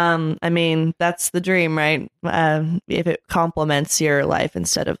I mean, that's the dream, right? If it complements your life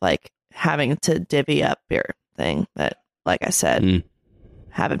instead of like having to divvy up your thing. But like I said,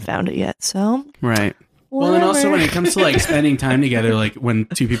 haven't found it yet. So Right. Well, and also whatever. when it comes to like spending time together, like when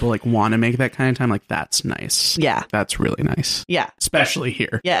two people like want to make that kind of time, like that's nice. Yeah. That's really nice. Yeah. Especially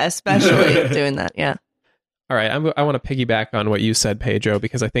here. Yeah, especially doing that. Yeah. All right, I want to piggyback on what you said, Pedro,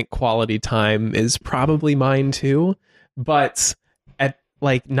 because I think quality time is probably mine too. But at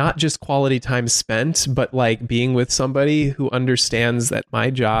like not just quality time spent, but like being with somebody who understands that my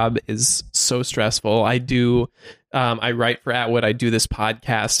job is so stressful. I write for Atwood. I do this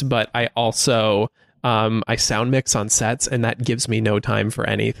podcast, but I also I sound mix on sets, and that gives me no time for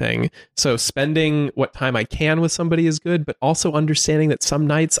anything. So spending what time I can with somebody is good, but also understanding that some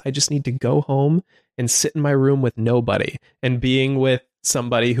nights I just need to go home and sit in my room with nobody, and being with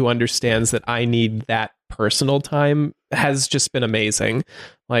somebody who understands that I need that personal time has just been amazing.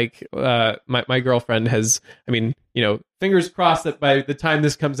 Like my girlfriend has, I mean, you know, fingers crossed that by the time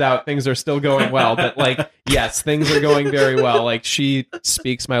this comes out, things are still going well. But like, yes, things are going very well. Like she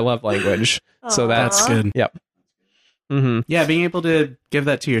speaks my love language. So That's good. Yep. Mm-hmm. Yeah, being able to give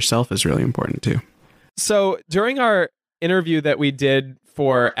that to yourself is really important too. So during our interview that we did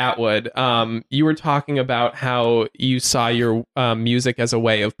for Atwood, you were talking about how you saw your music as a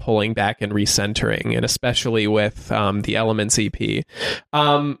way of pulling back and recentering, and especially with the Elements EP.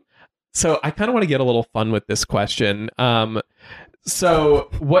 So I kind of want to get a little fun with this question. So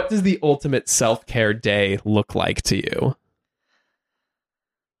what does the ultimate self-care day look like to you?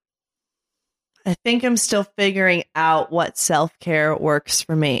 I think I'm still figuring out what self-care works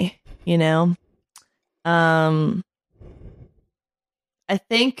for me, you know? I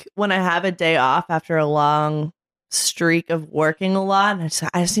think when I have a day off after a long streak of working a lot, and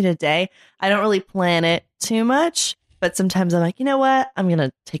I just need a day, I don't really plan it too much, but sometimes I'm like, you know what? I'm going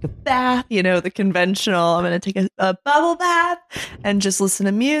to take a bath, you know, the conventional, I'm going to take a bubble bath and just listen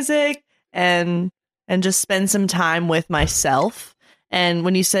to music and just spend some time with myself. And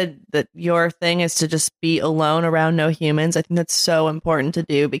when you said that your thing is to just be alone around no humans, I think that's so important to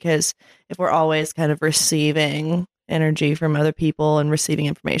do, because if we're always kind of receiving energy from other people and receiving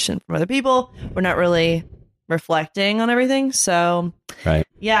information from other people. We're not really reflecting on everything. So Right.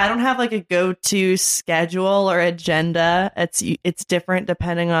 yeah, I don't have like a go-to schedule or agenda. It's different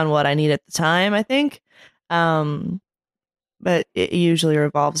depending on what I need at the time, I think. But it usually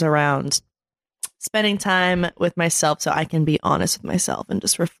revolves around spending time with myself so I can be honest with myself and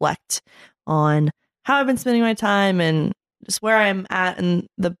just reflect on how I've been spending my time and just where I'm at in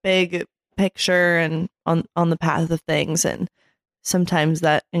the big picture and on the path of things. And sometimes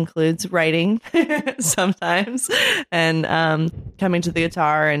that includes writing sometimes and coming to the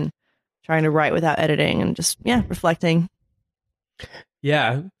guitar and trying to write without editing and just, reflecting.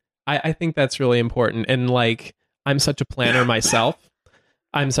 Yeah, I think that's really important. And like, I'm such a planner myself.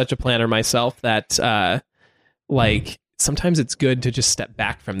 That like sometimes it's good to just step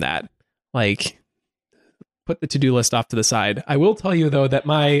back from that. Like, put the to-do list off to the side. I will tell you though that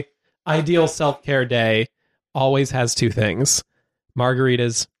my ideal self-care day always has two things: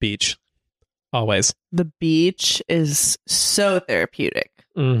 margaritas, beach. Always. The beach is so therapeutic.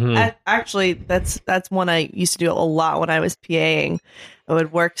 Mm-hmm. Actually, that's one I used to do a lot when I was PAing. I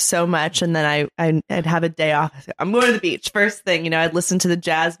would work so much, and then I'd have a day off. I'm going to the beach. First thing, I'd listen to the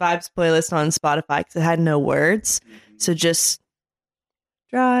Jazz Vibes playlist on Spotify because it had no words. So just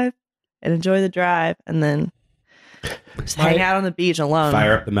drive and enjoy the drive, and then just hang out on the beach alone.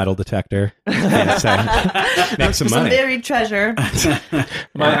 Fire up the metal detector. Make some money. Buried treasure.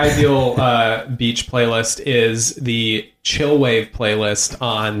 My ideal beach playlist is the Chill Wave playlist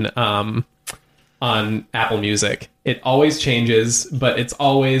on Apple Music. It always changes, but it's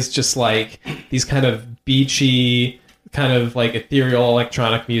always just like these kind of beachy, kind of like ethereal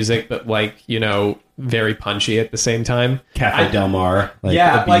electronic music, but like, very punchy at the same time. Cafe Del Mar.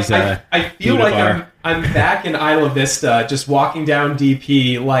 I feel like I'm back in Isla Vista, just walking down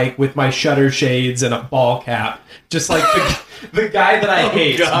DP, like with my shutter shades and a ball cap, just like the guy that I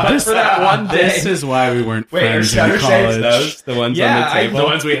hate. But for that one day, This is why we weren't Wait, are friends shutter in shades college. those? The ones on the table? The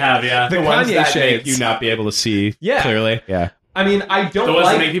ones we have, yeah. The ones Kanye that shades. make you not be able to see clearly. Yeah. I mean, I don't The ones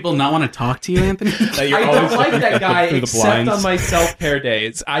that make like. people not want to talk to you, Anthony? That you're I always don't like looking that guy through the except blinds. on my self-care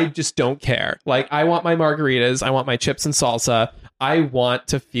days. I just don't care. Like, I want my margaritas. I want my chips and salsa. I want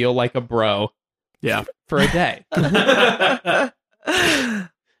to feel like a bro. Yeah. For a day. I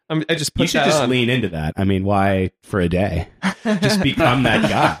just put You should that just on. lean into that. I mean, why for a day? Just become that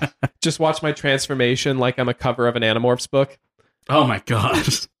guy. Just watch my transformation like I'm a cover of an Animorphs book. Oh my god.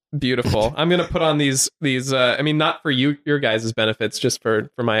 Beautiful. I'm gonna put on these. I mean, not for your guys' benefits, just for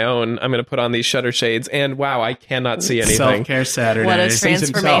my own. I'm gonna put on these shutter shades, and wow, I cannot see anything. Self-care Saturday. What a Sings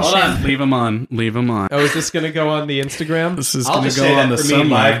himself. transformation. Hold on. Leave them on. Oh, is this gonna go on the Instagram? This is I'll going to just go say on that the for me,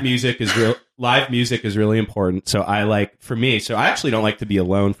 sunlight. live music is really important. So I actually don't like to be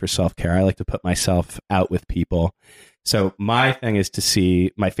alone for self-care. I like to put myself out with people. So my thing is to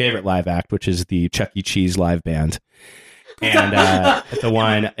see my favorite live act, which is the Chuck E. Cheese live band. And the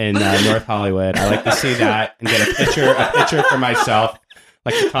one in North Hollywood. I like to see that and get a picture for myself.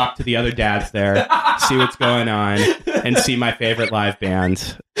 Like to talk to the other dads there, see what's going on, and see my favorite live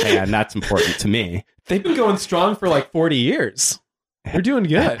band. And that's important to me. They've been going strong for like 40 years. They're doing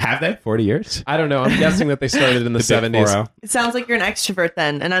good. Have they? 40 years? I don't know. I'm guessing that they started in the Big 70s. 4-0. It sounds like you're an extrovert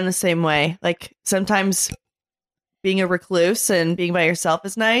then, and I'm the same way. Like sometimes being a recluse and being by yourself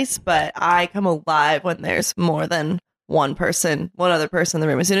is nice, but I come alive when there's more than one other person in the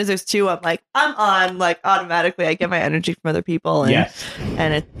room. As soon as there's two, I'm on, like automatically I get my energy from other people, and Yes.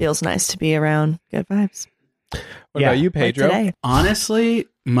 and it feels nice to be around good vibes. What Yeah. about you, Like Pedro? today. Honestly,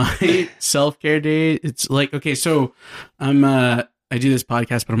 my self-care day, it's like, okay, so I do this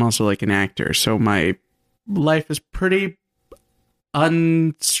podcast, but I'm also like an actor. So my life is pretty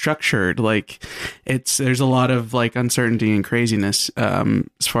unstructured. Like there's a lot of like uncertainty and craziness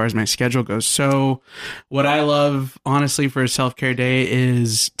as far as my schedule goes. So what I love honestly for a self-care day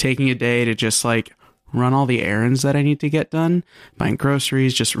is taking a day to just like run all the errands that I need to get done, buying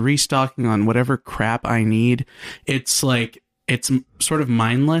groceries, just restocking on whatever crap I need. It's sort of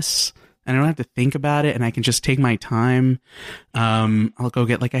mindless and I don't have to think about it and I can just take my time. I'll go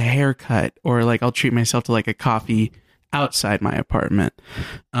get like a haircut or like I'll treat myself to like a coffee outside my apartment.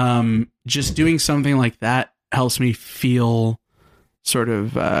 Just doing something like that helps me feel sort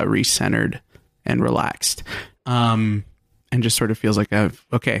of recentered and relaxed. And just sort of feels like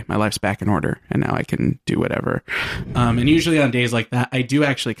okay, my life's back in order and now I can do whatever. And usually on days like that, I do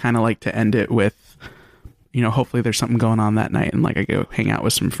actually kind of like to end it with, hopefully there's something going on that night and like I go hang out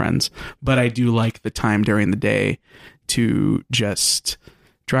with some friends. But I do like the time during the day to just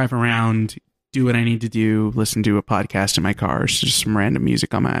drive around, do what I need to do, listen to a podcast in my car, just some random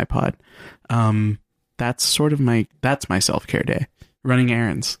music on my iPod. that's sort of my self-care day. Running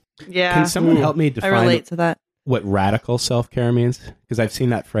errands. Yeah. Can someone help me I define relate to that. what radical self-care means? Because I've seen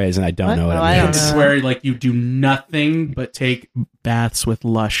that phrase and I don't What? know what Oh, it I don't means. know. It's where like you do nothing but take baths with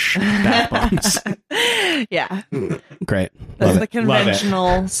lush bath bombs. Yeah. Great. That's Love the it.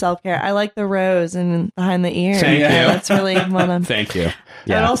 conventional self-care. I like the rose and behind the ear. Thank Yeah, you. that's really well done. Thank you. I would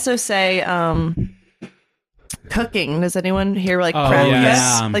Yeah. also say cooking. Does anyone here like Oh, prep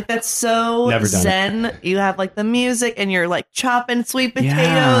yes. cook? Like that's so Never done it. zen. You have like the music and you're like chopping sweet potatoes.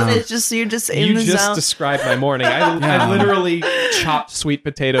 Yeah. It's just you're just in You the just zone. described my morning. I literally chopped sweet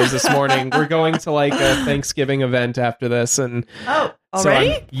potatoes this morning. We're going to like a Thanksgiving event after this, and Oh, so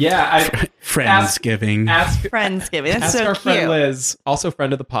already? Friendsgiving. ask Friendsgiving. That's ask so our friend cute. Liz, also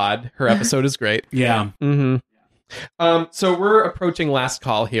friend of the pod. Her episode is great. Yeah. Mm-hmm. So we're approaching last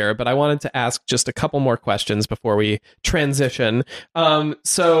call here, but I wanted to ask just a couple more questions before we transition. What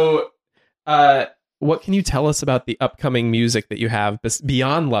can you tell us about the upcoming music that you have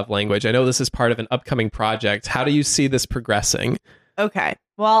beyond Love Language? I know this is part of an upcoming project. How do you see this progressing? Okay.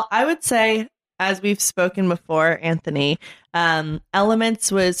 Well, I would say, as we've spoken before, Anthony,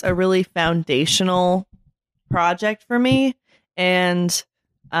 Elements was a really foundational project for me. And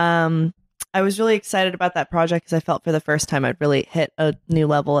I was really excited about that project because I felt for the first time I'd really hit a new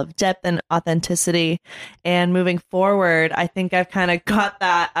level of depth and authenticity. And moving forward, I think I've kind of got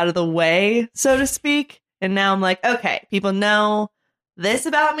that out of the way, so to speak. And now I'm like, okay, people know this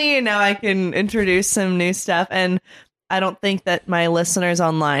about me, and now I can introduce some new stuff. And I don't think that my listeners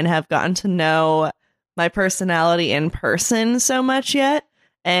online have gotten to know my personality in person so much yet.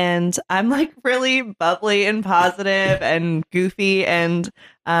 And I'm like really bubbly and positive and goofy, and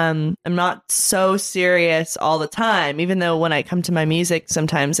I'm not so serious all the time, even though when I come to my music,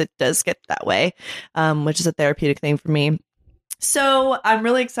 sometimes it does get that way, which is a therapeutic thing for me. So I'm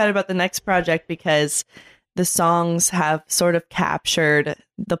really excited about the next project because the songs have sort of captured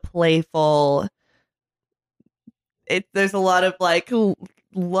the playful. There's a lot of like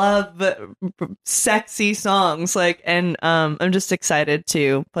love, sexy songs, like, and I'm just excited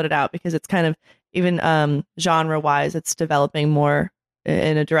to put it out because it's kind of even genre wise, it's developing more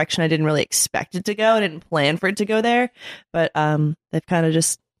in a direction I didn't really expect it to go. I didn't plan for it to go there, but they've kind of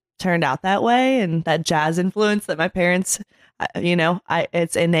just turned out that way, and that jazz influence that my parents,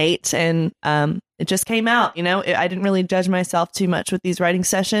 it's innate, and it just came out. I didn't really judge myself too much with these writing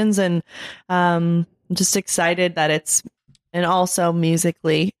sessions, and I'm just excited that and also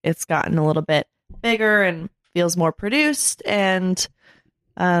musically, it's gotten a little bit bigger and feels more produced. And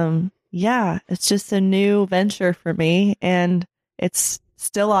it's just a new venture for me. And it's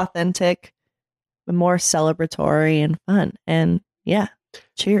still authentic, but more celebratory and fun. And yeah,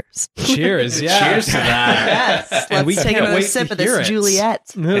 cheers. Cheers. Yeah. Cheers to that. Yes. And we Let's take can't another wait sip to of hear this it. Juliet.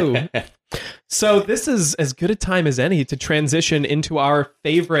 No. So this is as good a time as any to transition into our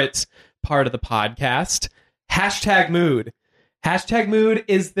favorite part of the podcast, #mood. #mood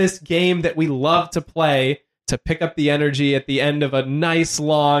is this game that we love to play to pick up the energy at the end of a nice,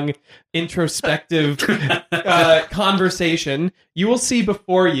 long, introspective conversation. You will see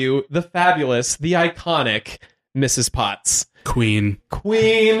before you the fabulous, the iconic Mrs. Potts. Queen.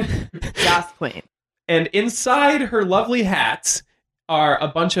 Joss Queen. And inside her lovely hat are a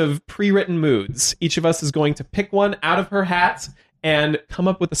bunch of pre-written moods. Each of us is going to pick one out of her hat and come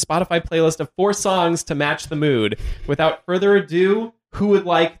up with a Spotify playlist of 4 songs to match the mood. Without further ado, who would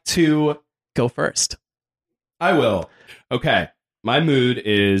like to go first? I will. Okay. My mood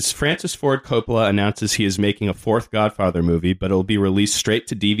is Francis Ford Coppola announces he is making a 4th Godfather movie, but it'll be released straight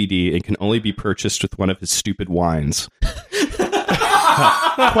to DVD and can only be purchased with one of his stupid wines.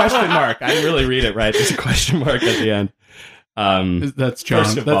 Question mark. I didn't really read it right. There's a question mark at the end. That's John.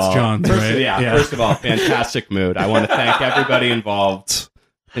 First of That's all, John's, right? First of all, fantastic mood. I want to thank everybody involved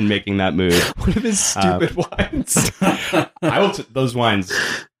in making that mood. One of his stupid wines. I will. Those wines.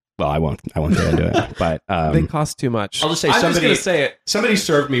 Well, I won't get into it. But They cost too much. I'll just say I'm somebody. just gonna say it. Somebody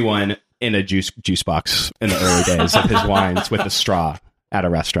served me one in a juice box in the early days of his wines with a straw at a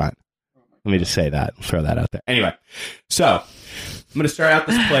restaurant. Let me just say that. Throw that out there. Anyway, so I'm going to start out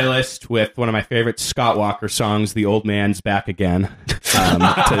this playlist with one of my favorite Scott Walker songs, "The Old Man's Back Again," to start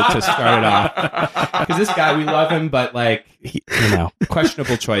it off. Because this guy, we love him, but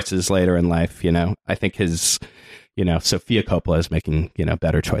questionable choices later in life. I think his, Sofia Coppola is making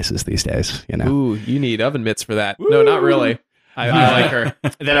better choices these days. Ooh, you need oven mitts for that. No, not really. I like her.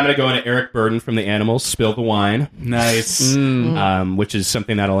 Then I'm going to go into Eric Burdon from The Animals, "Spill the Wine." Nice. Which is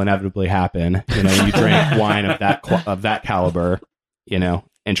something that'll inevitably happen. When you drink wine of that caliber,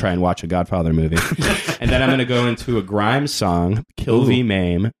 and try and watch a Godfather movie. And then I'm going to go into a grime song, Kill V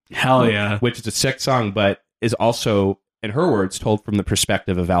Maim. Hell yeah. Which is a sick song, but is also, in her words, told from the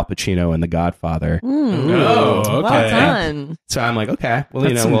perspective of Al Pacino and The Godfather. Oh, okay. Well done. So I'm like, okay, well,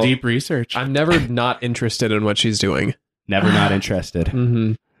 That's some deep research. I'm never not interested in what she's doing. never not interested.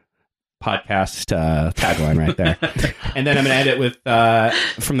 Mm-hmm. Podcast tagline right there. And then I'm going to end it with,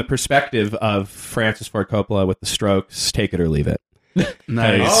 from the perspective of Francis Ford Coppola with The Strokes, Take It or Leave It.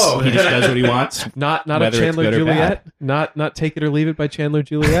 Nice. Oh. He just does what he wants. Not a Whether it's Chandler good or Juliet. Not Take It or Leave It by Chandler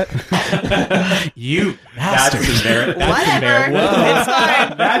Juliet. You That's bastard. Whatever. It's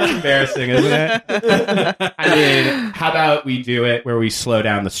fine. That's embarrassing, isn't it? I mean, how about we do it where we slow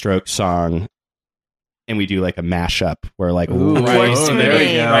down the Strokes song and we do like a mashup where like Ooh, right, works for there we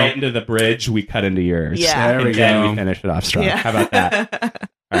me. go. right into the bridge, we cut into yours. Yeah. There we And then go. we finish it off strong. Yeah. How about that?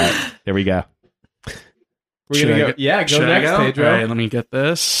 All right, there we go. We're Should gonna I go. Yeah, go Should I next, go? Pedro. All right, let me get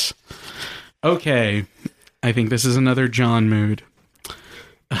this. Okay. I think this is another John mood.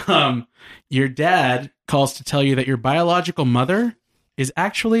 Your dad calls to tell you that your biological mother is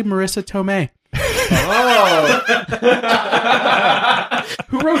actually Marissa Tomei. Oh,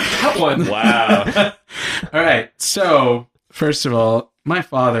 who wrote that one? Wow. All right. So, first of all, my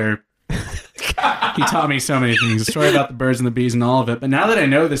father, he taught me so many things. The story about the birds and the bees and all of it. But now that I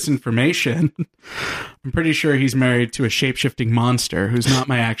know this information, I'm pretty sure he's married to a shape-shifting monster who's not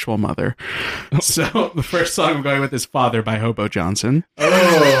my actual mother. So, the first song I'm going with is Father by Hobo Johnson.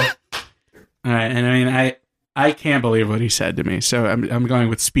 Oh, All right. And I mean, I can't believe what he said to me. So, I'm going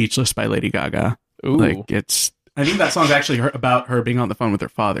with Speechless by Lady Gaga. ooh. Like, I think that song's actually about her being on the phone with her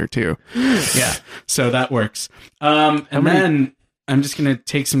father, too. Yeah. So that works. And then I'm just going to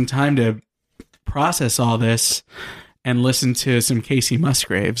take some time to process all this and listen to some Casey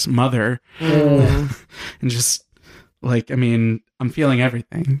Musgraves' Mother. And just, like, I mean, I'm feeling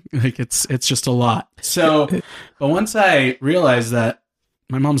everything. Like, it's just a lot. So, but once I realized that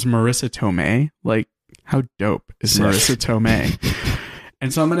my mom's Marissa Tomei, like, how dope is Marissa Tomei?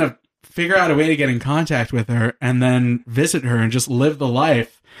 And so I'm going to figure out a way to get in contact with her and then visit her and just live the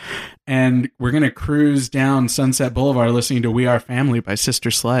life. And we're going to cruise down Sunset Boulevard listening to We Are Family by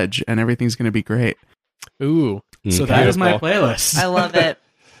Sister Sledge, and everything's going to be great. Ooh. So that is my playlist. I love it.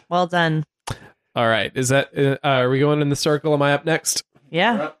 Well done. All right. Is that? Are we going in the circle? Am I up next?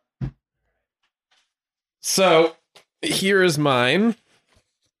 Yeah. So here is mine.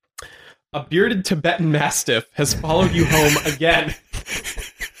 A bearded Tibetan Mastiff has followed you home again.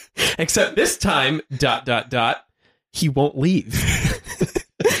 Except this time, ... he won't leave.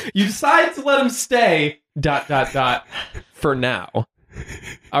 You decide to let him stay, ... for now.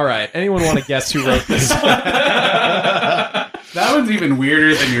 All right. Anyone want to guess who wrote this one? That one's even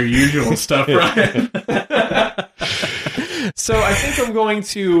weirder than your usual stuff, Ryan. So I think I'm going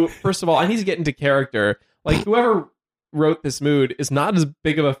to, first of all, I need to get into character. Like, whoever wrote this mood is not as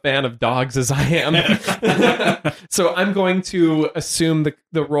big of a fan of dogs as I am. So I'm going to assume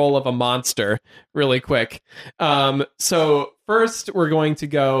the role of a monster really quick. So first we're going to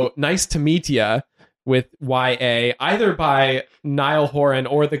go Nice to Meet Ya with YA, either by Niall Horan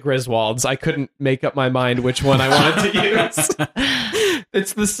or the Griswolds. I couldn't make up my mind which one I wanted to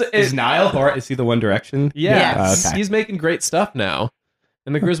use. Is Niall Horan, is he the One Direction? Yeah, Yes. Okay. He's making great stuff now.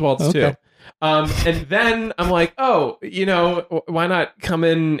 And the Griswolds Okay. too. And then I'm like, oh, why not Come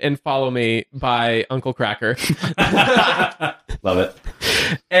In and Follow Me by Uncle Cracker? Love it.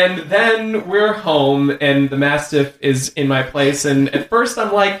 And then we're home and the Mastiff is in my place. And at first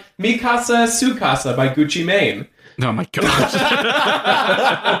I'm like, Mi Casa, Su Casa by Gucci Mane. Oh my gosh.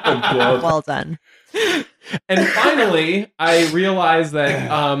 Well done. And finally, I realized that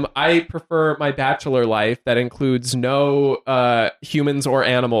I prefer my bachelor life that includes no humans or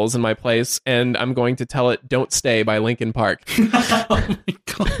animals in my place, and I'm going to tell it "Don't Stay" by Linkin Park. Oh my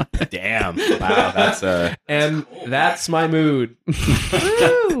god. Damn. Wow, that's And that's my mood.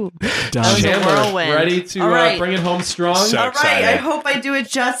 Woo. Done. That was a Chandler, whirlwind. ready to All right. bring it home strong? So All right. excited. I hope I do it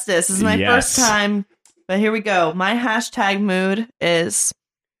justice. This is my Yes. first time. But here we go. My hashtag mood is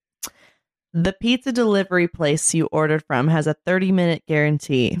the pizza delivery place you ordered from has a 30-minute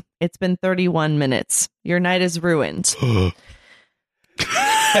guarantee. It's been 31 minutes. Your night is ruined.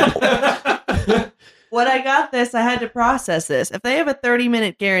 When I got this, I had to process this. If they have a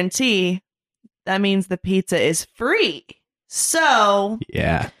 30-minute guarantee, that means the pizza is free. So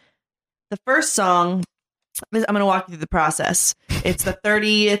yeah. the first song, I'm going to walk you through the process. It's the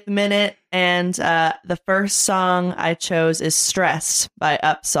 30th minute. and the first song I chose is Stressed by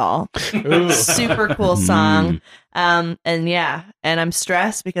Upsall. Super cool song. And I'm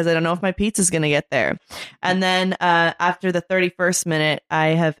stressed because I don't know if my pizza's going to get there. And then after the 31st minute, I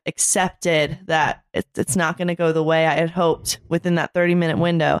have accepted that it's not going to go the way I had hoped within that 30-minute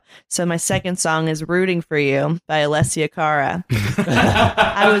window. So my second song is Rooting for You by Alessia Cara.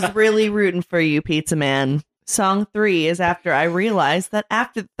 I was really rooting for you, Pizza Man. Song 3 is after I realized that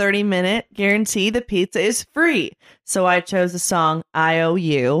after the 30-minute guarantee, the pizza is free. So I chose the song I Owe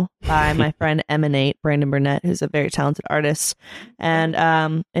You by my friend Emanate, Brandon Burnett, who's a very talented artist.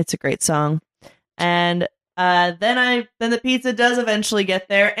 And it's a great song. And then the pizza does eventually get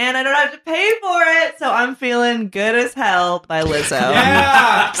there, and I don't have to pay for it. So I'm feeling good as hell by Lizzo.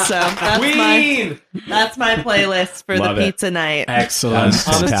 Yeah! So that's my playlist for Love the it. pizza night. Excellent.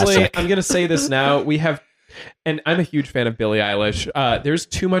 Honestly, Fantastic. I'm going to say this now. We have, and I'm a huge fan of Billie Eilish. There's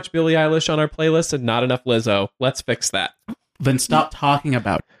too much Billie Eilish on our playlist and not enough Lizzo. Let's fix that. Then stop talking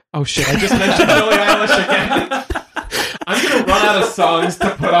about it. Oh shit, I just mentioned Billie Eilish again. I'm going to run out of songs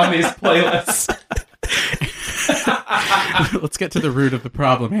to put on these playlists. Let's get to the root of the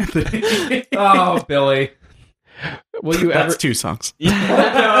problem, Anthony. Oh, Billy. Will you ever... That's 2 songs.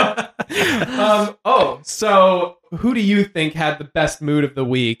 So who do you think had the best mood of the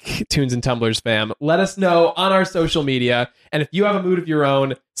week, Tunes and Tumblers fam? Let us know on our social media. And if you have a mood of your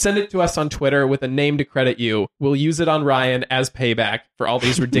own, send it to us on Twitter with a name to credit you. We'll use it on Ryan as payback for all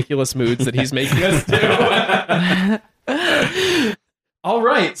these ridiculous moods that he's making us do. All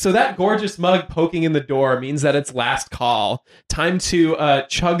right, so that gorgeous mug poking in the door means that it's last call. Time to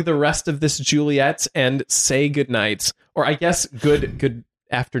chug the rest of this Juliet and say goodnight. Or I guess good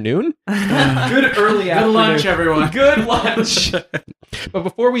afternoon? Good early afternoon. Good lunch, everyone. Good lunch. But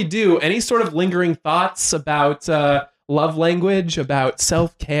before we do, any sort of lingering thoughts about love language, about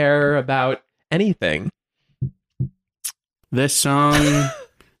self-care, about anything? This song...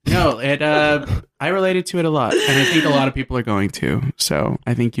 No, I related to it a lot, and I think a lot of people are going to. So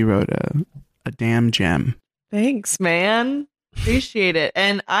I think you wrote a damn gem. Thanks, man. Appreciate it.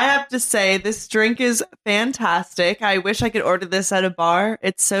 And I have to say, this drink is fantastic. I wish I could order this at a bar.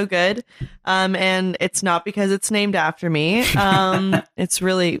 It's so good. And it's not because it's named after me. It's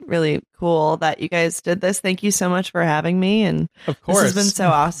really, really cool that you guys did this. Thank you so much for having me. And Of course. this has been so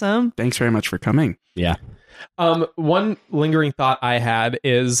awesome. Thanks very much for coming. Yeah. One lingering thought I had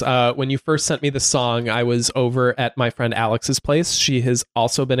is when you first sent me the song, I was over at my friend Alex's place. She has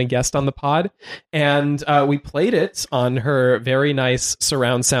also been a guest on the pod, and we played it on her very nice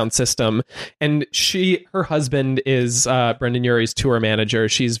surround sound system. And her husband is Brendan Urie's tour manager.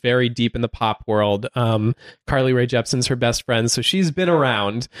 She's very deep in the pop world. Carly Rae Jepsen's her best friend, so she's been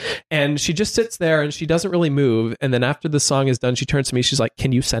around. And she just sits there and she doesn't really move. And then after the song is done, she turns to me. She's like,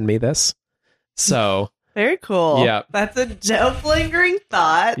 "Can you send me this?" So. Very cool. Yeah. That's a dope lingering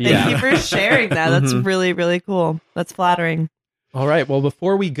thought. Thank you for sharing that. That's really, really cool. That's flattering. All right. Well,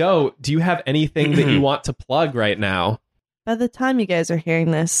 before we go, do you have anything that you want to plug right now? By the time you guys are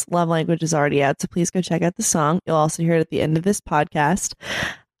hearing this, Love Language is already out, so please go check out the song. You'll also hear it at the end of this podcast.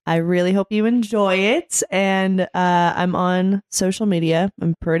 I really hope you enjoy it. And I'm on social media.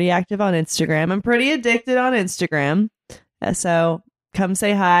 I'm pretty active on Instagram. I'm pretty addicted on Instagram. So come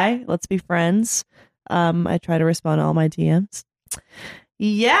say hi. Let's be friends. I try to respond to all my DMs.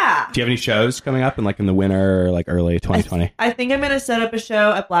 Yeah. Do you have any shows coming up in the winter or early 2020? I think I'm going to set up a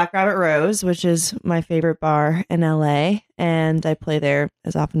show at Black Rabbit Rose, which is my favorite bar in LA. And I play there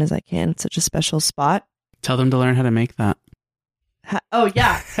as often as I can. It's such a special spot. Tell them to learn how to make that. Oh,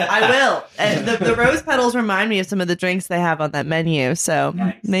 yeah, I will. And the rose petals remind me of some of the drinks they have on that menu. So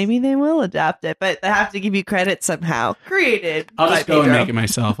maybe they will adapt it, but they have to give you credit somehow. Created. I'll just go and make it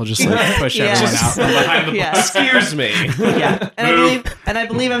myself. I'll just push everyone out from behind the bar. Excuse me. Yeah. And I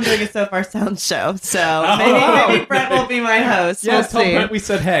believe I'm doing a So Far Sound show. So maybe Brett will be my host. Yeah, We'll tell see. Brent we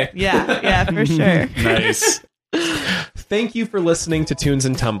said hey. Yeah, for sure. Nice. Thank you for listening to Tunes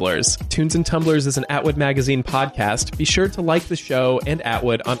and Tumblers. Tunes and Tumblers is an Atwood Magazine podcast. Be sure to like the show and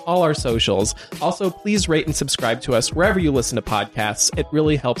Atwood on all our socials. Also, please rate and subscribe to us wherever you listen to podcasts. It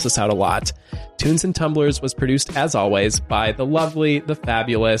really helps us out a lot. Tunes and Tumblers was produced, as always, by the lovely, the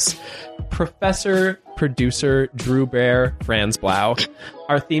fabulous producer Drew Bear Franz Blau.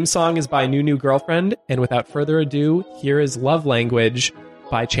 Our theme song is by New Girlfriend, and without further ado, here is Love Language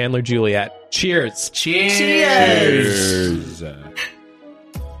by Chandler Juliet. Cheers. Cheers.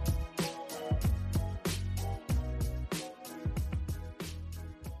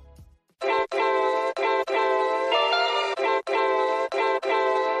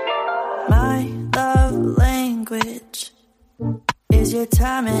 My love language is your your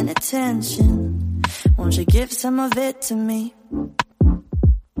time and attention. Won't you give some of it to me?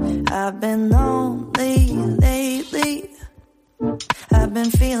 I've been lonely lately. I've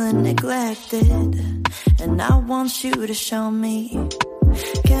been feeling neglected, and I want you to show me.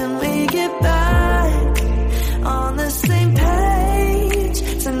 Can we get back on the same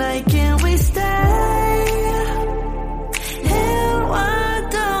page? Tonight can we stay? And why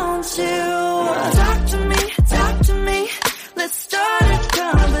don't you talk to me? Let's start a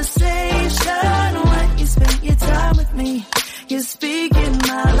conversation. When you spend your time with me, you're speaking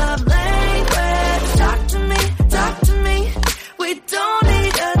my love language. Talk to me. We don't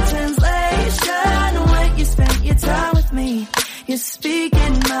need a translation. When you spend your time with me, you're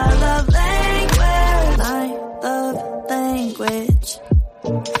speaking my love language. My love language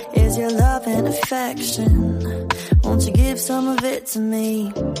is your love and affection. Won't you give some of it to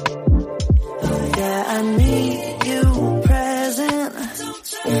me? Yeah, I need you present.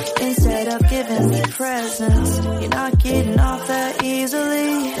 Instead of giving me presents, you're not getting off that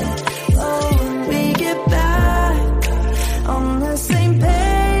easily. Oh, we get back on the same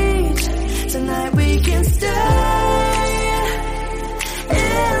page. Tonight we can stay.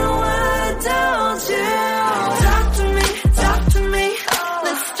 And why don't you talk to me?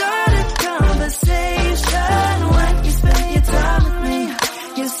 Let's start a conversation. When you spend your time with me,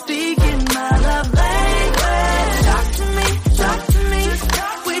 you're speaking my love language. Talk to me.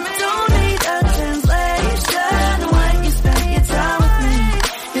 We don't need a translation. When you spend your time with me,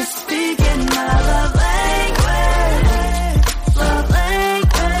 you're speaking my love language. Love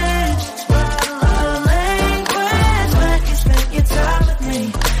language. Love language. When you spend your time with me,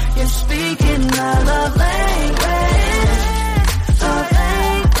 you're speaking my love language. Love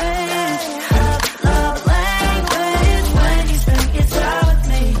language. Love language. When you spend your time with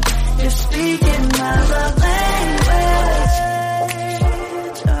me, you're speaking my love language.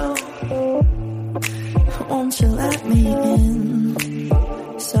 Oh, won't you let me in?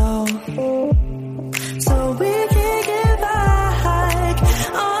 So we can get back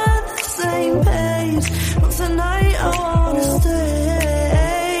on the same page. Well, tonight I wanna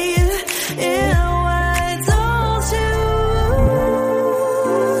stay. Yeah, why don't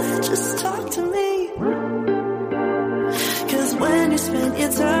you just talk to me? 'Cause when you spend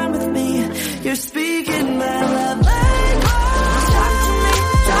your time with me, you're speaking my love language.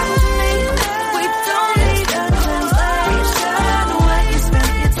 Talk to me. We don't need a translation. When you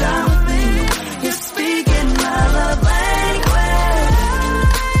spend your time with me, you're speaking my love language.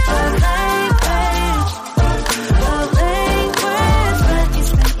 Love language. Love language. When you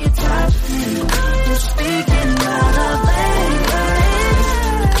spend your time with me, you're speaking my love language.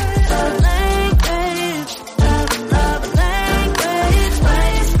 Love language. Love language. When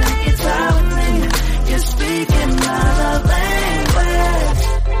you spend your time with me, you're speaking my love language.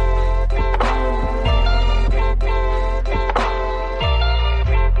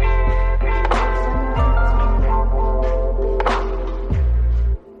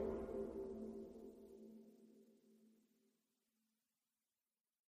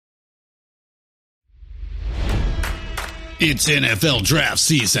 It's NFL draft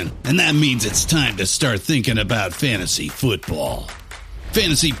season, and that means it's time to start thinking about fantasy football.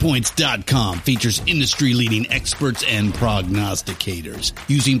 FantasyPoints.com features industry-leading experts and prognosticators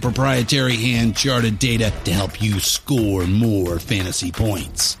using proprietary hand-charted data to help you score more fantasy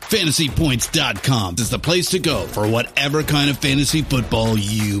points. FantasyPoints.com is the place to go for whatever kind of fantasy football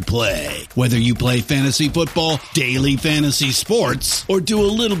you play. Whether you play fantasy football, daily fantasy sports, or do a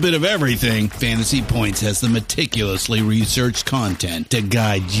little bit of everything, Fantasy Points has the meticulously researched content to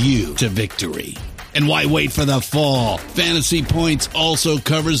guide you to victory. And why wait for the fall? Fantasy Points also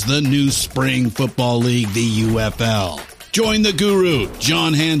covers the new spring football league, the UFL. Join the guru,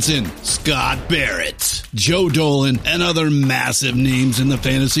 John Hansen, Scott Barrett, Joe Dolan, and other massive names in the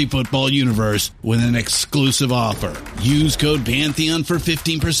fantasy football universe with an exclusive offer. Use code Pantheon for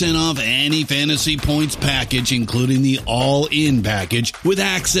 15% off any Fantasy Points package, including the all-in package, with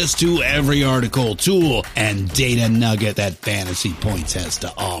access to every article, tool, and data nugget that Fantasy Points has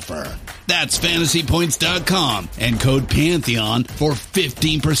to offer. That's FantasyPoints.com and code Pantheon for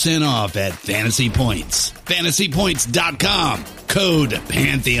 15% off at Fantasy Points. FantasyPoints.com, code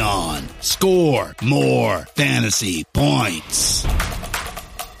Pantheon. Score more fantasy points.